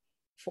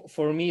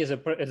for me as a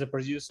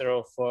producer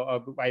of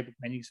iBook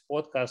Mechanics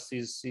podcast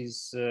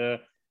is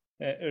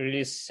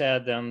really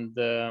sad and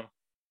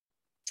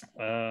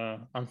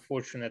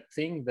unfortunate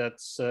thing.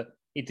 That's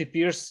it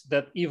appears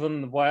that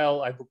even while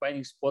iBook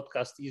Mechanics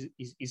podcast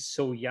is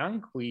so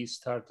young, we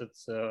started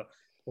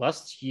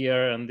last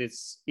year, and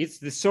it's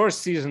the source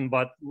season,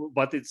 but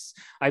it's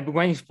iBook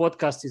Mechanics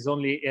podcast is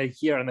only a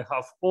year and a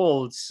half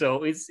old,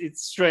 so it's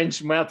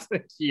strange math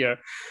here.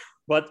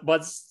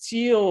 But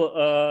still,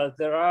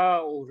 there are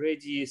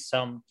already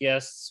some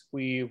guests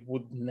we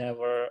would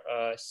never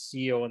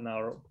see on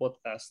our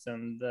podcast,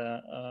 and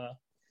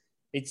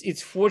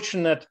it's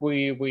fortunate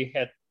we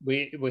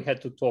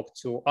had to talk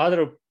to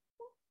other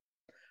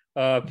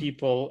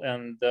people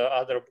and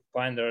other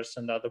bookbinders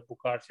and other book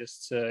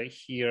artists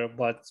here,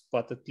 but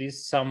at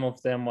least some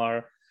of them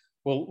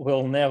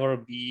will never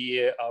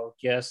be our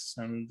guests,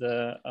 and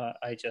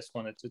I just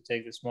wanted to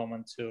take this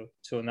moment to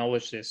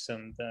acknowledge this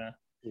and.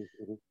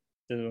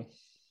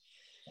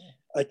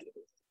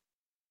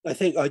 I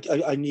think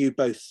I knew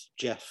both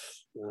Jeff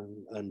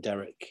and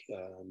Derek,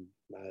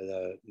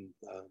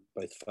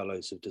 both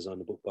fellows of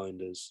Designer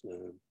Bookbinders.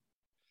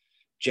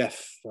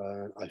 Jeff,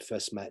 I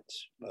first met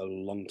a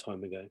long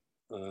time ago,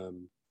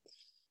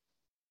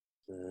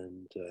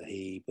 and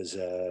he was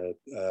a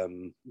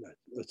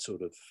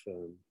sort of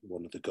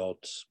one of the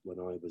gods when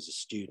I was a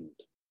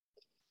student.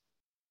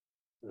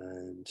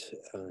 And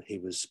he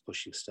was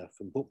pushing stuff,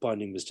 and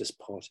bookbinding was just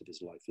part of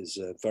his life. He's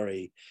a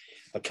very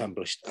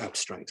accomplished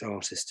abstract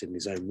artist in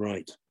his own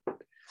right,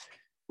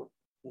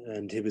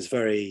 and he was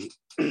very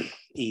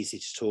easy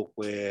to talk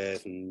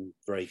with and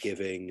very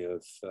giving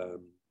of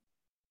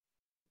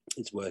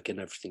his work and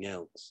everything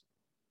else.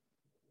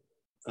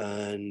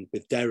 And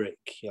with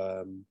Derek,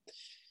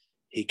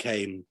 he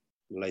came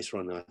later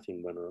on, I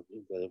think, when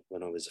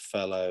I was a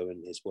fellow,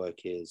 and his work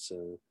is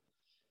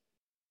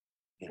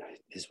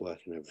his work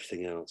and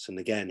everything else. And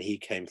again, he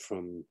came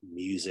from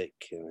music.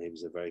 He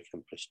was a very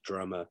accomplished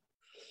drummer,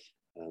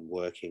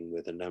 working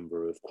with a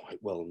number of quite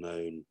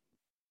well-known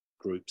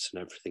groups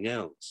and everything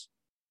else.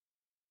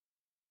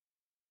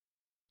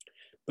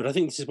 But I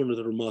think this is one of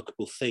the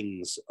remarkable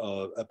things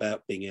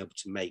about being able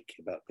to make,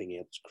 about being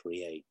able to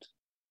create,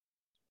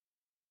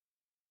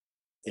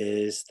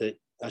 is that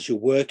as you're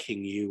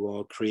working, you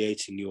are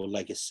creating your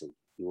legacy.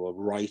 You are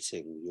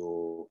writing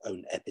your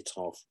own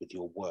epitaph with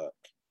your work.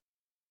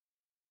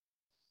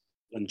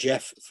 And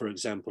Jeff, for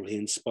example, he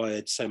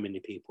inspired so many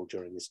people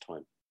during this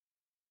time.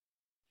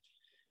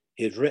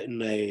 He had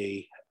written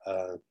a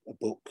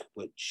book,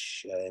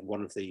 which in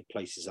one of the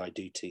places I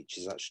do teach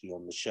is actually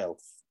on the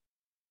shelf.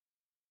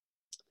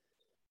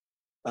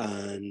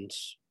 And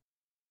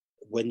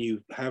when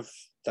you have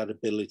that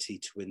ability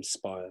to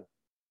inspire,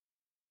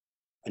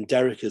 and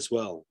Derek as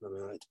well,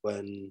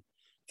 when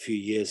a few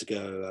years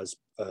ago I was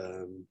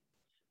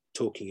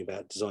talking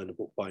about designer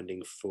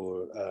bookbinding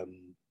for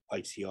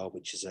ITR,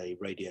 which is a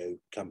radio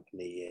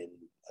company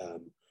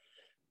in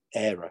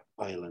Era,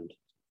 Ireland,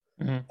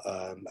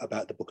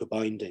 about the book of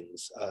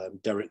bindings.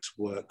 Derek's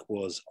work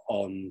was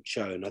on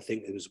show, and I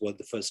think it was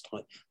the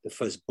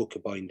first book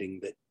of binding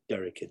that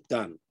Derek had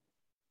done.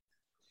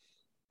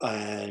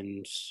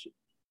 And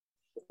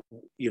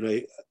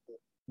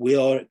we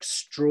are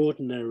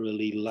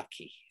extraordinarily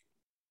lucky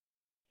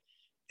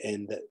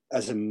in that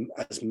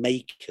as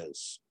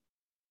makers,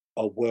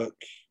 our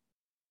work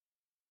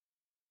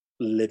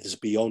lives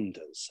beyond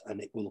us,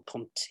 and it will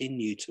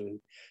continue to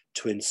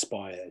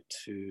inspire,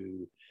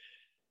 to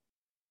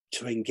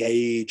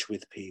engage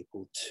with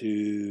people,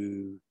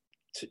 to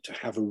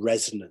have a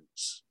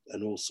resonance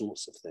and all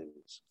sorts of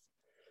things.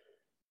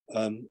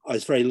 I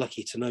was very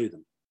lucky to know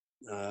them,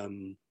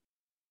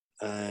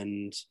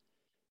 and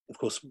of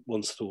course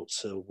one's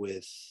thoughts are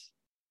with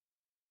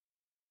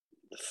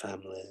the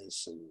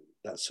families and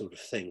that sort of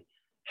thing.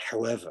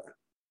 However,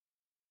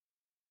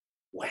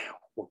 wow,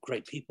 what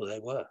great people they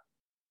were.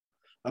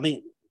 I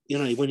mean,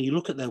 when you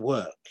look at their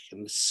work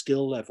and the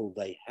skill level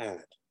they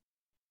had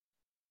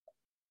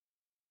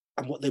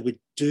and what they were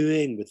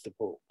doing with the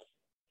book,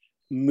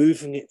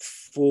 moving it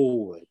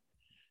forward,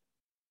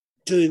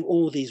 doing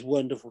all these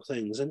wonderful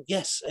things. And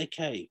yes,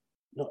 okay,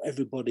 not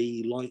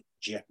everybody liked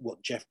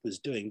what Jeff was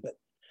doing, but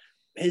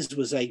his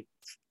was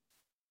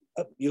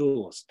up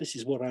yours, this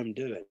is what I'm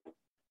doing.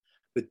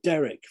 With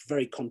Derek,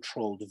 very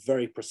controlled,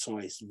 very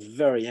precise,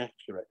 very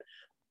accurate,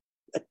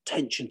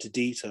 attention to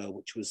detail,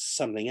 which was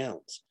something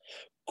else.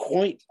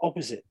 Quite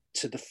opposite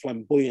to the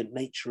flamboyant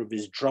nature of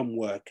his drum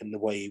work and the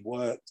way he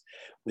worked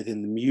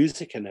within the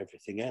music and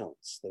everything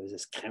else. There was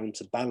this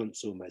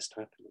counterbalance almost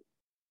happening.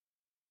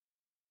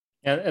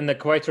 And a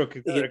quite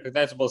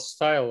recognizable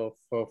style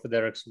of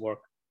Derek's work.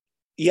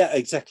 Yeah,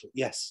 exactly.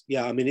 Yes.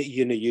 Yeah. I mean,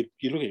 you look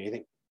at it, you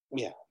think,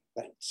 yeah,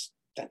 that's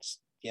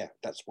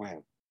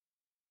wow.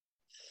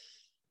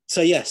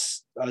 So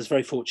yes, I was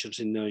very fortunate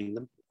in knowing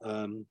them.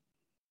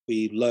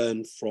 We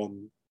learn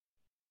from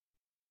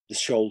the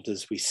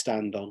shoulders we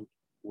stand on.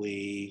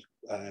 We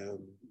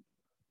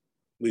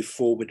move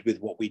forward with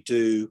what we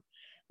do,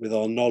 with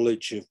our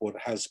knowledge of what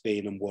has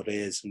been and what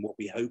is and what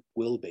we hope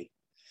will be.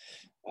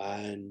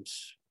 And,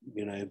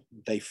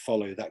 they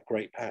follow that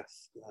great path.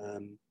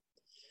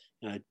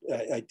 What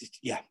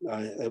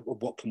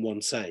can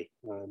one say?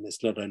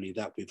 It's not only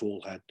that, we've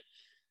all had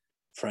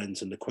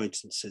friends and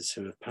acquaintances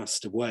who have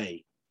passed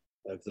away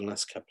over the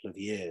last couple of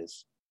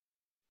years.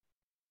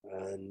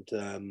 And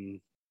a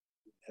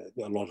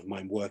lot of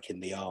mine work in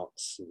the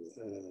arts.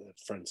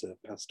 Friends who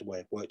have passed away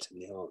have worked in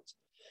the arts.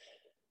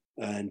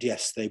 And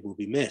yes, they will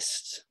be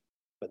missed,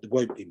 but they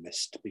won't be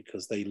missed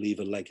because they leave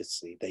a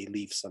legacy. They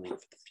leave something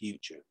for the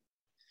future,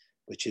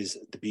 which is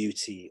the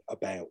beauty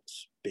about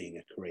being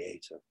a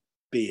creator,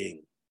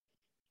 being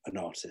an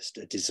artist,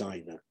 a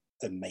designer,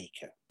 a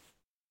maker.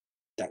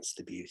 That's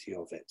the beauty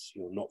of it.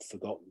 You're not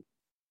forgotten.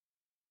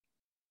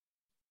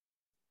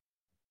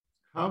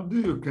 How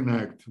do you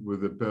connect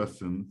with a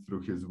person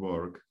through his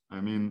work? I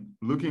mean,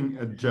 looking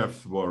at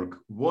Jeff's work,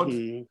 what,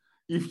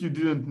 if you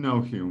didn't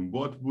know him,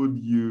 what would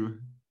you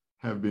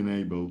have been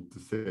able to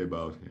say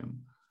about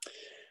him?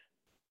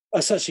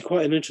 That's actually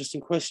quite an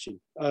interesting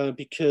question,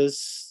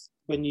 because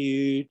when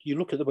you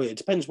look at the way, it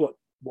depends what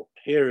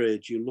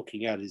period you're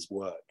looking at his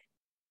work.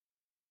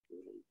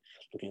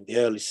 Looking at the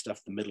early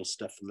stuff, the middle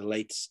stuff, and the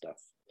late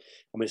stuff.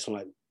 I mean, it's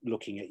like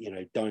looking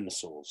at,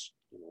 dinosaurs,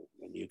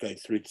 when you go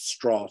through the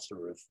strata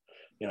of,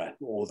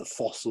 all the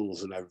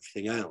fossils and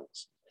everything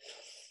else.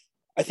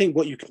 I think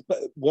what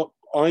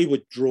I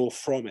would draw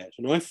from it,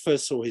 and I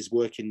first saw his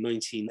work in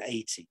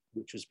 1980,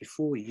 which was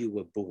before you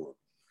were born.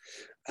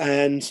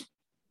 And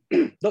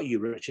not you,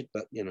 Richard,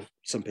 but,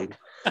 some people.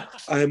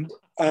 And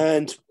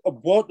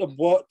what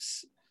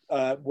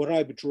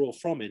I would draw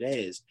from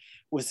it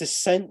was this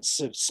sense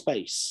of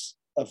space,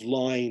 of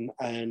line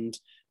and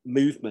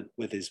movement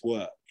with his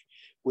work,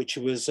 which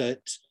was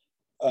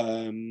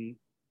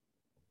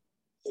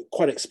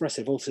quite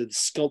expressive. Also, the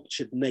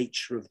sculptured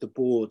nature of the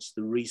boards,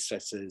 the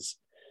recesses,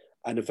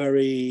 and a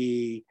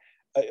very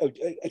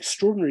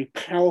extraordinary,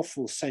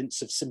 powerful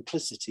sense of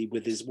simplicity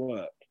with his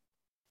work.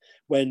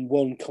 When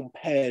one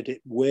compared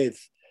it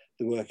with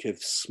the work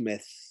of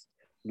Smith,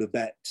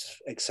 Lubet,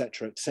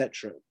 etc.,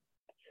 etc.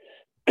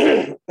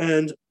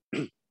 And,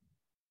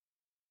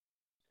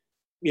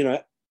 in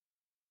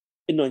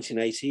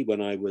 1980,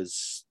 when I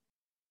was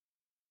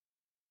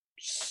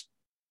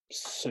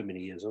so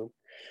many years old,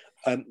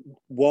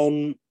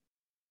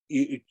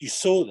 you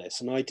saw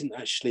this, and I didn't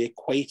actually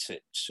equate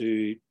it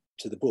to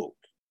the book.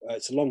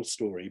 It's a long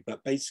story,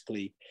 but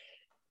basically,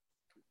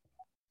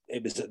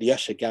 it was at the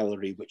Usher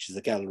Gallery, which is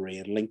a gallery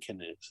in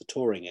Lincoln. It's a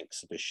touring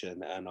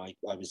exhibition, and I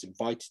was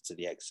invited to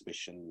the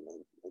exhibition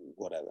and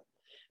whatever.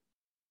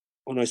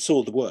 When I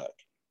saw the work,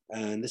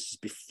 and this is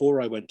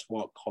before I went to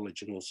art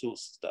college and all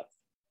sorts of stuff,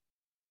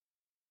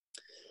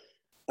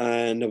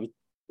 and I was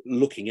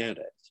looking at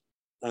it,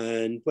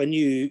 and when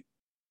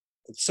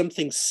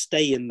something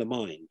stay in the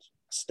mind,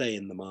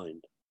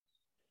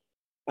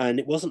 and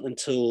it wasn't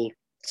until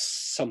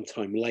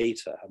sometime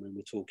later, I mean,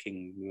 we're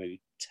talking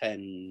maybe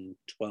 10,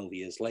 12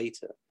 years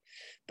later,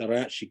 that I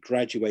actually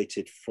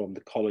graduated from the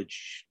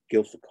college,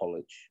 Guildford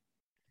College,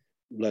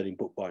 learning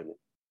bookbinding,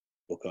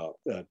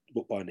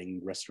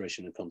 bookbinding,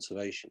 restoration and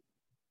conservation.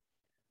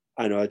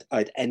 And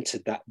I'd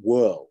entered that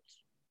world,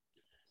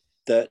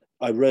 that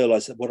I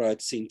realized that what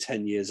I'd seen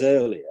 10 years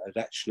earlier had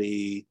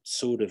actually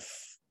sort of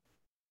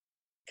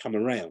come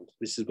around.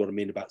 This is what I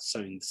mean about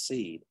sowing the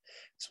seed.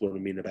 It's what I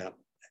mean about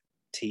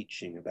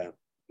teaching, about,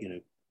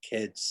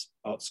 kids,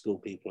 art school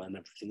people and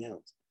everything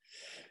else.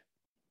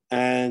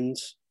 And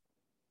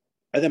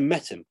I then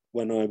met him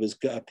when I was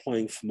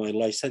applying for my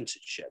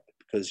licensureship,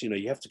 because,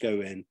 you have to go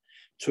in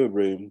to a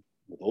room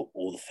with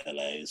all the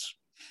fellows,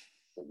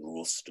 and we're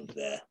all stood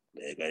there.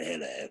 They're going,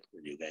 hello,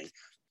 and you're going,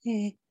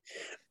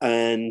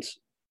 and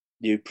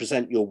you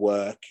present your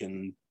work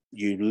and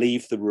you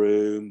leave the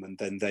room, and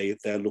then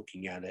they're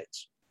looking at it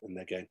and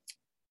they're going,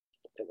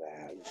 look at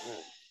that.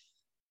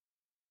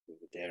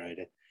 Dare I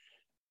do.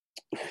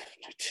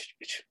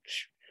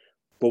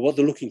 But what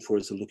they're looking for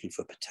is they're looking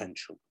for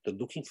potential. They're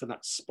looking for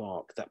that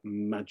spark, that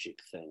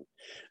magic thing.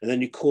 And then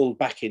you call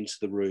back into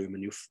the room,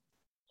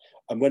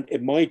 and when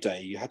in my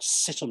day, you had to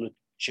sit on a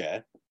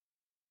chair,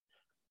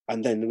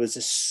 and then there was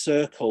a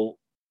circle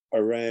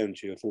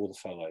around you of all the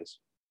fellows.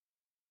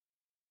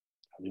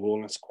 And you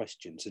all ask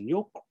questions, and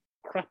you're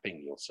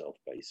crapping yourself,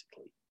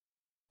 basically.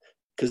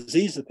 Because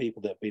these are the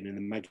people that have been in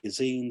the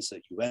magazines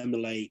that you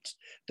emulate.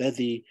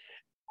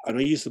 And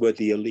I use the word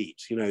the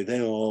elite, they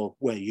are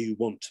where you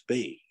want to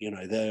be,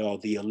 they are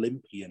the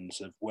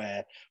Olympians of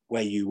where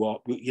you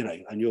are,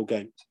 and you're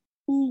going,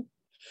 ooh.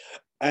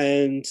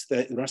 And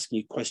they're asking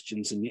you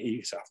questions, and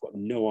you say, I've got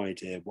no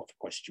idea what the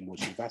question was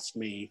you've asked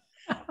me.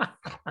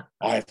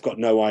 I've got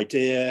no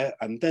idea.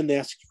 And then they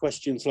ask you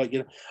questions like,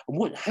 and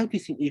how do you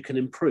think you can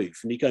improve?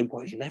 And you go,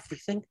 what, in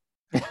everything?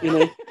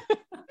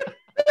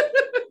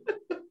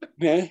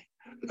 Yeah.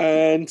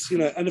 And,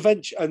 and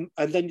eventually,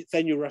 and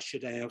then you rush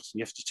it out and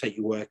you have to take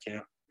your work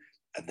out.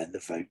 And then the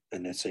vote,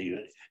 and they say,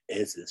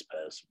 here's this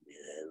person,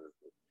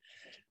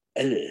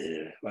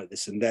 like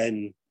this. And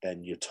then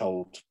you're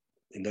told,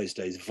 in those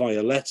days,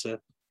 via letter,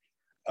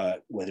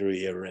 whether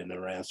you're in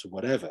or out or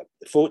whatever.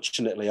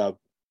 Fortunately,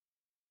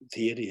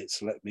 the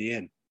idiots let me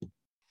in.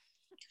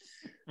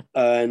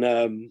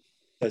 And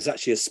there's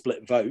actually a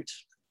split vote,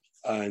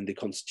 and the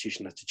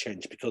constitution had to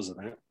change because of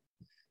that.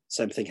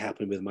 Same thing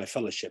happened with my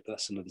fellowship.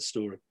 That's another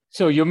story.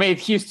 So you made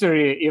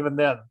history even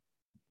then.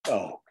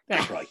 Oh,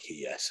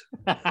 crikey, yes.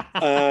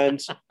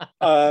 And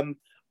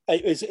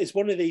it's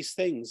one of these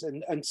things.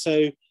 And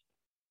so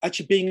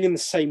actually being in the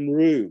same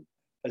room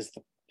as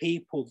the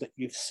people that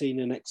you've seen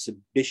in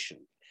exhibition,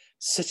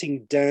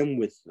 sitting down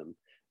with them,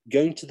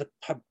 going to the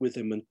pub with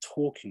them and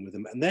talking with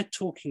them, and they're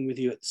talking with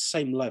you at the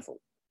same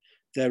level.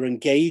 They're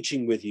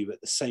engaging with you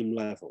at the same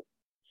level.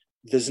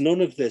 There's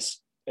none of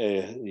this,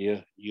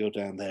 you're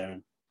down there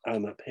and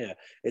I'm up here.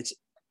 It's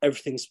there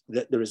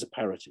is a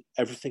parity.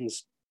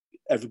 Everybody's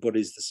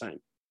the same.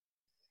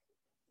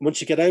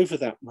 Once you get over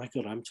that, my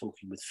God, I'm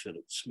talking with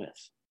Philip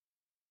Smith,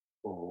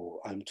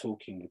 or I'm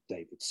talking with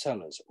David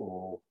Sellers,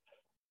 or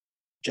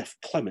Jeff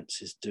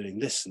Clements is doing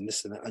this and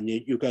this and that, and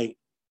you're going,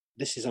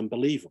 this is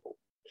unbelievable.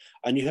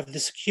 And you have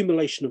this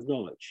accumulation of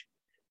knowledge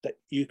that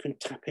you can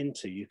tap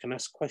into, you can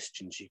ask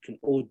questions, you can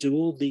do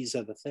all these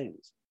other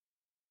things.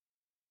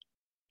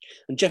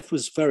 And Jeff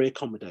was very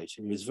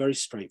accommodating, he was very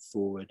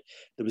straightforward.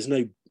 There was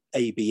no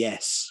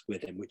ABS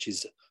with him, which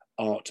is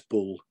art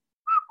bull.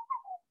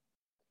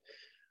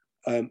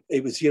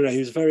 It was, he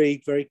was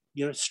very, very,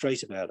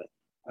 straight about it.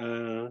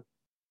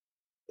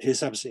 He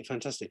was absolutely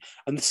fantastic.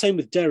 And the same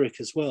with Derek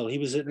as well. He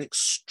was an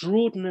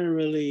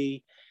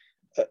extraordinarily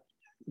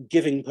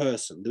giving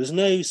person. There was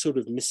no sort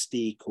of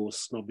mystique or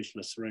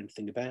snobbishness or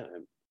anything about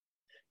him.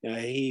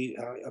 I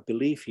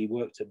believe he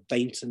worked at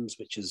Bainton's,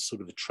 which is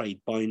sort of a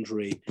trade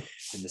bindery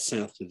in the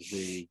south of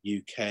the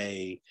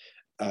UK,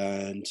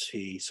 and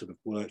he sort of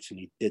worked and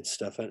he did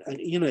stuff. And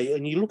you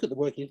look at the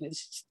work,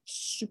 it's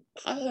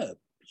superb,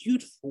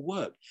 beautiful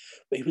work.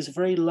 But he was a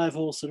very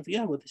level sort of,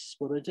 this is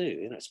what I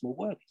do. It's my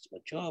work, it's my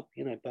job.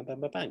 Bang, bang,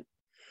 bang, bang.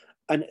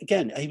 And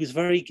again, he was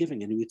very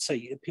giving, and he would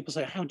say, people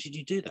say, how did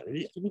you do that? And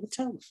he would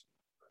tell us.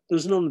 There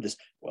was none of this,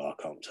 well, I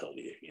can't tell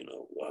you,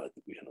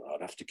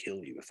 I'd have to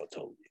kill you if I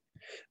told you.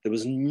 There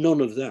was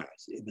none of that.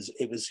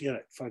 It was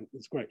fun.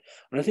 It's great.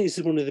 And I think this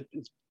is one of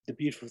the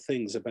beautiful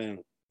things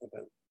about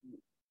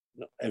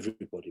not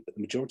everybody, but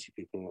the majority of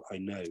people I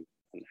know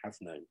and have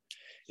known,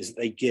 is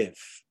that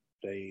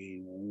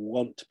they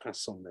want to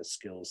pass on their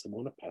skills, they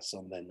want to pass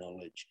on their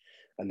knowledge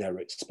and their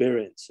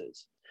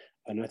experiences.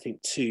 And I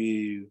think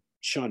two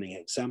shining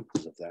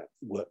examples of that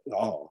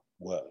are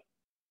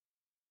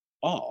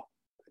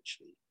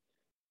actually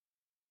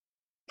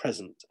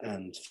present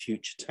and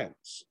future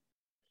tense.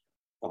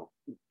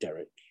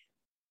 Derek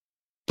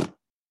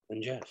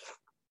and Jeff,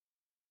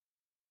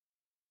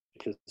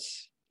 because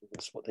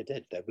that's what they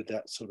did. They're with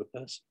that sort of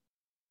person.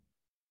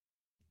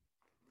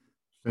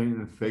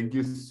 Thank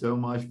you so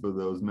much for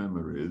those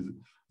memories.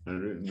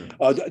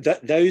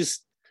 Those,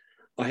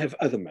 I have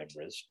other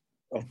memories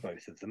of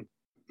both of them.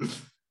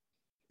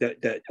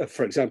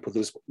 For example,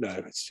 it's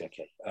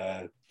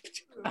okay.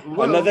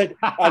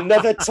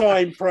 Another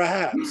time,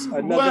 perhaps.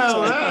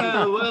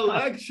 Well,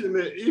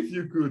 actually, if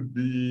you could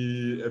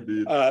be a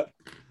bit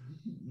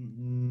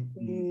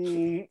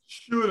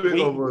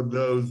surely over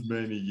those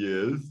many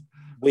years,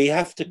 we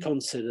have to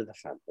consider the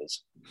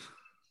families.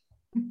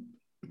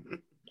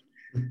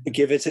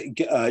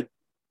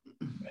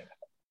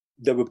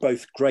 They were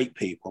both great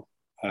people.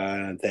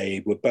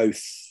 They were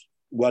both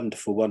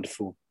wonderful,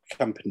 wonderful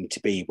company to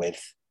be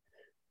with.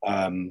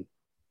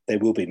 They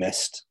will be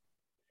missed,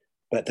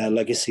 but their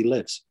legacy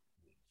lives.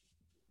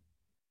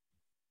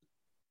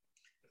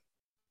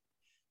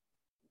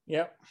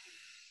 Yeah.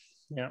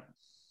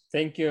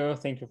 Thank you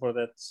for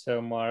that,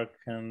 Mark.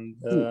 And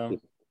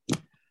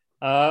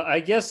I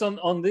guess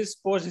on this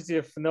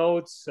positive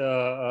note,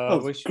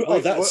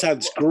 that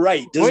sounds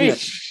great, doesn't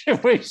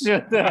it?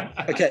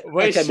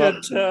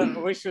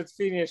 We should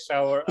finish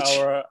our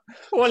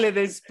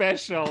holiday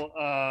special.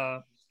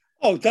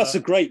 That's a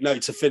great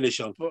note to finish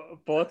on.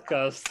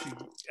 Podcast.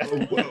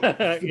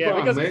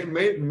 Because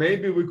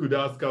maybe we could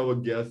ask our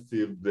guests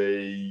if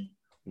they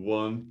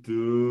want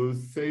to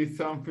say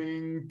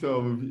something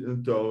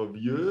to our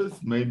viewers.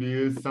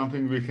 Maybe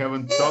something we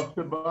haven't talked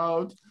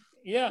about.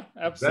 Yeah,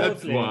 absolutely.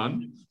 That's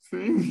one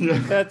thing. Yeah.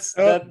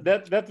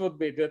 That would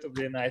be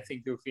a nice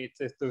thing to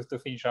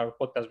finish our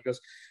podcast, because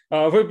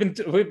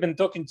we've been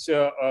talking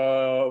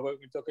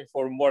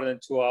for more than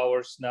 2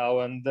 hours now,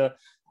 and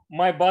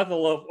my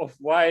bottle of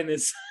wine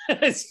is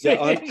finished. So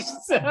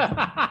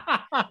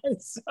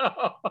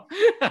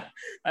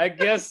I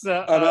guess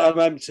I'm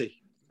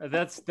empty.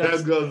 That's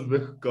That goes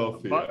with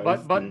coffee.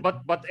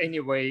 But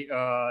anyway,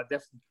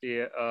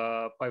 definitely,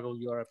 Pavel,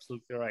 you are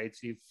absolutely right.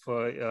 If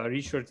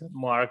Richard and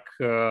Mark,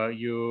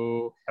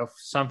 you have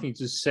something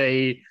to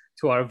say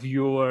to our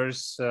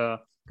viewers,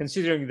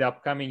 considering the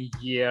upcoming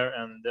year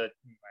and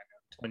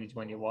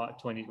 2021,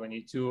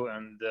 2022,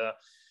 and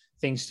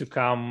things to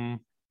come,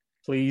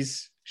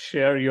 please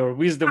share your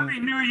wisdom.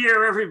 Happy New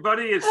Year,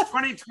 everybody! It's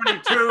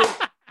 2022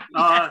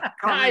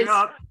 coming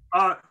up.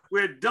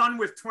 We're done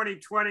with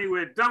 2020.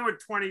 We're done with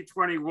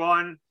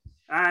 2021.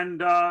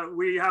 And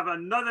we have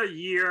another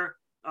year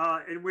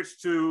in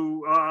which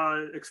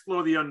to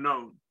explore the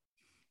unknown.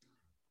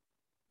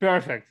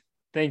 Perfect.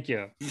 Thank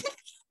you.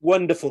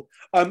 Wonderful.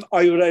 I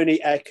would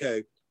only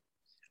echo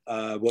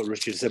what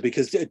Richard said,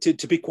 because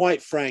to be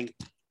quite frank,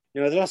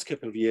 the last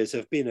couple of years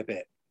have been a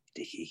bit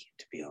diggy,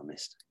 to be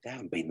honest. They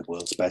haven't been the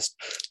world's best.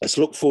 Let's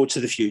look forward to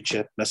the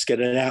future. Let's get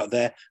it out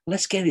there.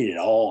 Let's get it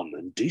on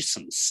and do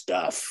some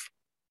stuff.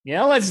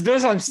 Yeah, let's do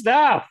some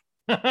stuff.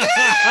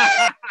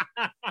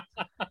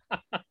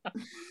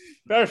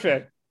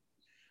 Perfect.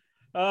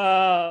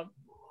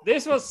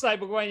 This was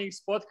Cyberguanix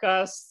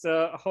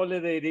podcast,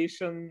 holiday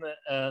edition,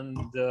 and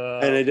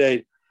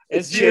indeed.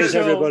 Cheers,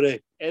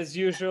 everybody. As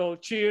usual,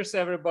 cheers,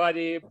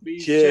 everybody.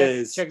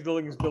 Please check the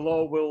links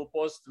below. We'll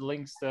post the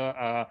links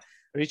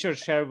Richard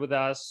shared with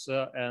us,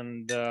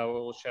 and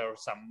we'll share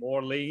some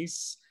more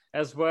links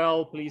as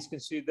well. Please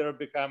consider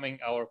becoming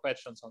our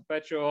patrons on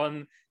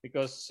Patreon,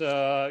 because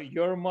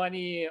your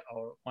money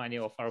or money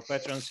of our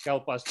patrons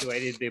help us to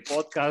edit the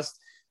podcast.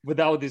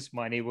 Without this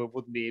money, we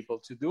wouldn't be able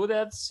to do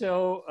that.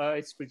 So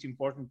it's pretty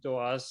important to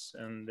us,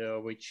 and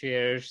we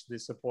cherish the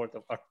support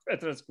of our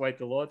patrons quite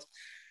a lot.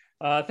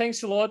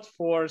 Thanks a lot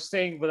for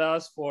staying with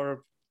us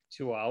for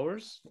 2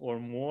 hours or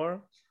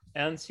more,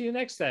 and see you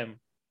next time.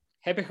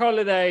 Happy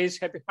holidays,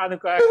 happy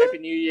Hanukkah, happy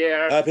New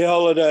Year. Happy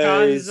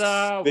holidays.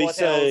 Kwanzaa, Be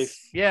safe.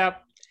 Else? Yeah,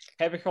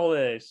 happy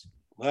holidays.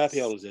 Happy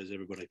holidays,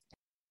 everybody.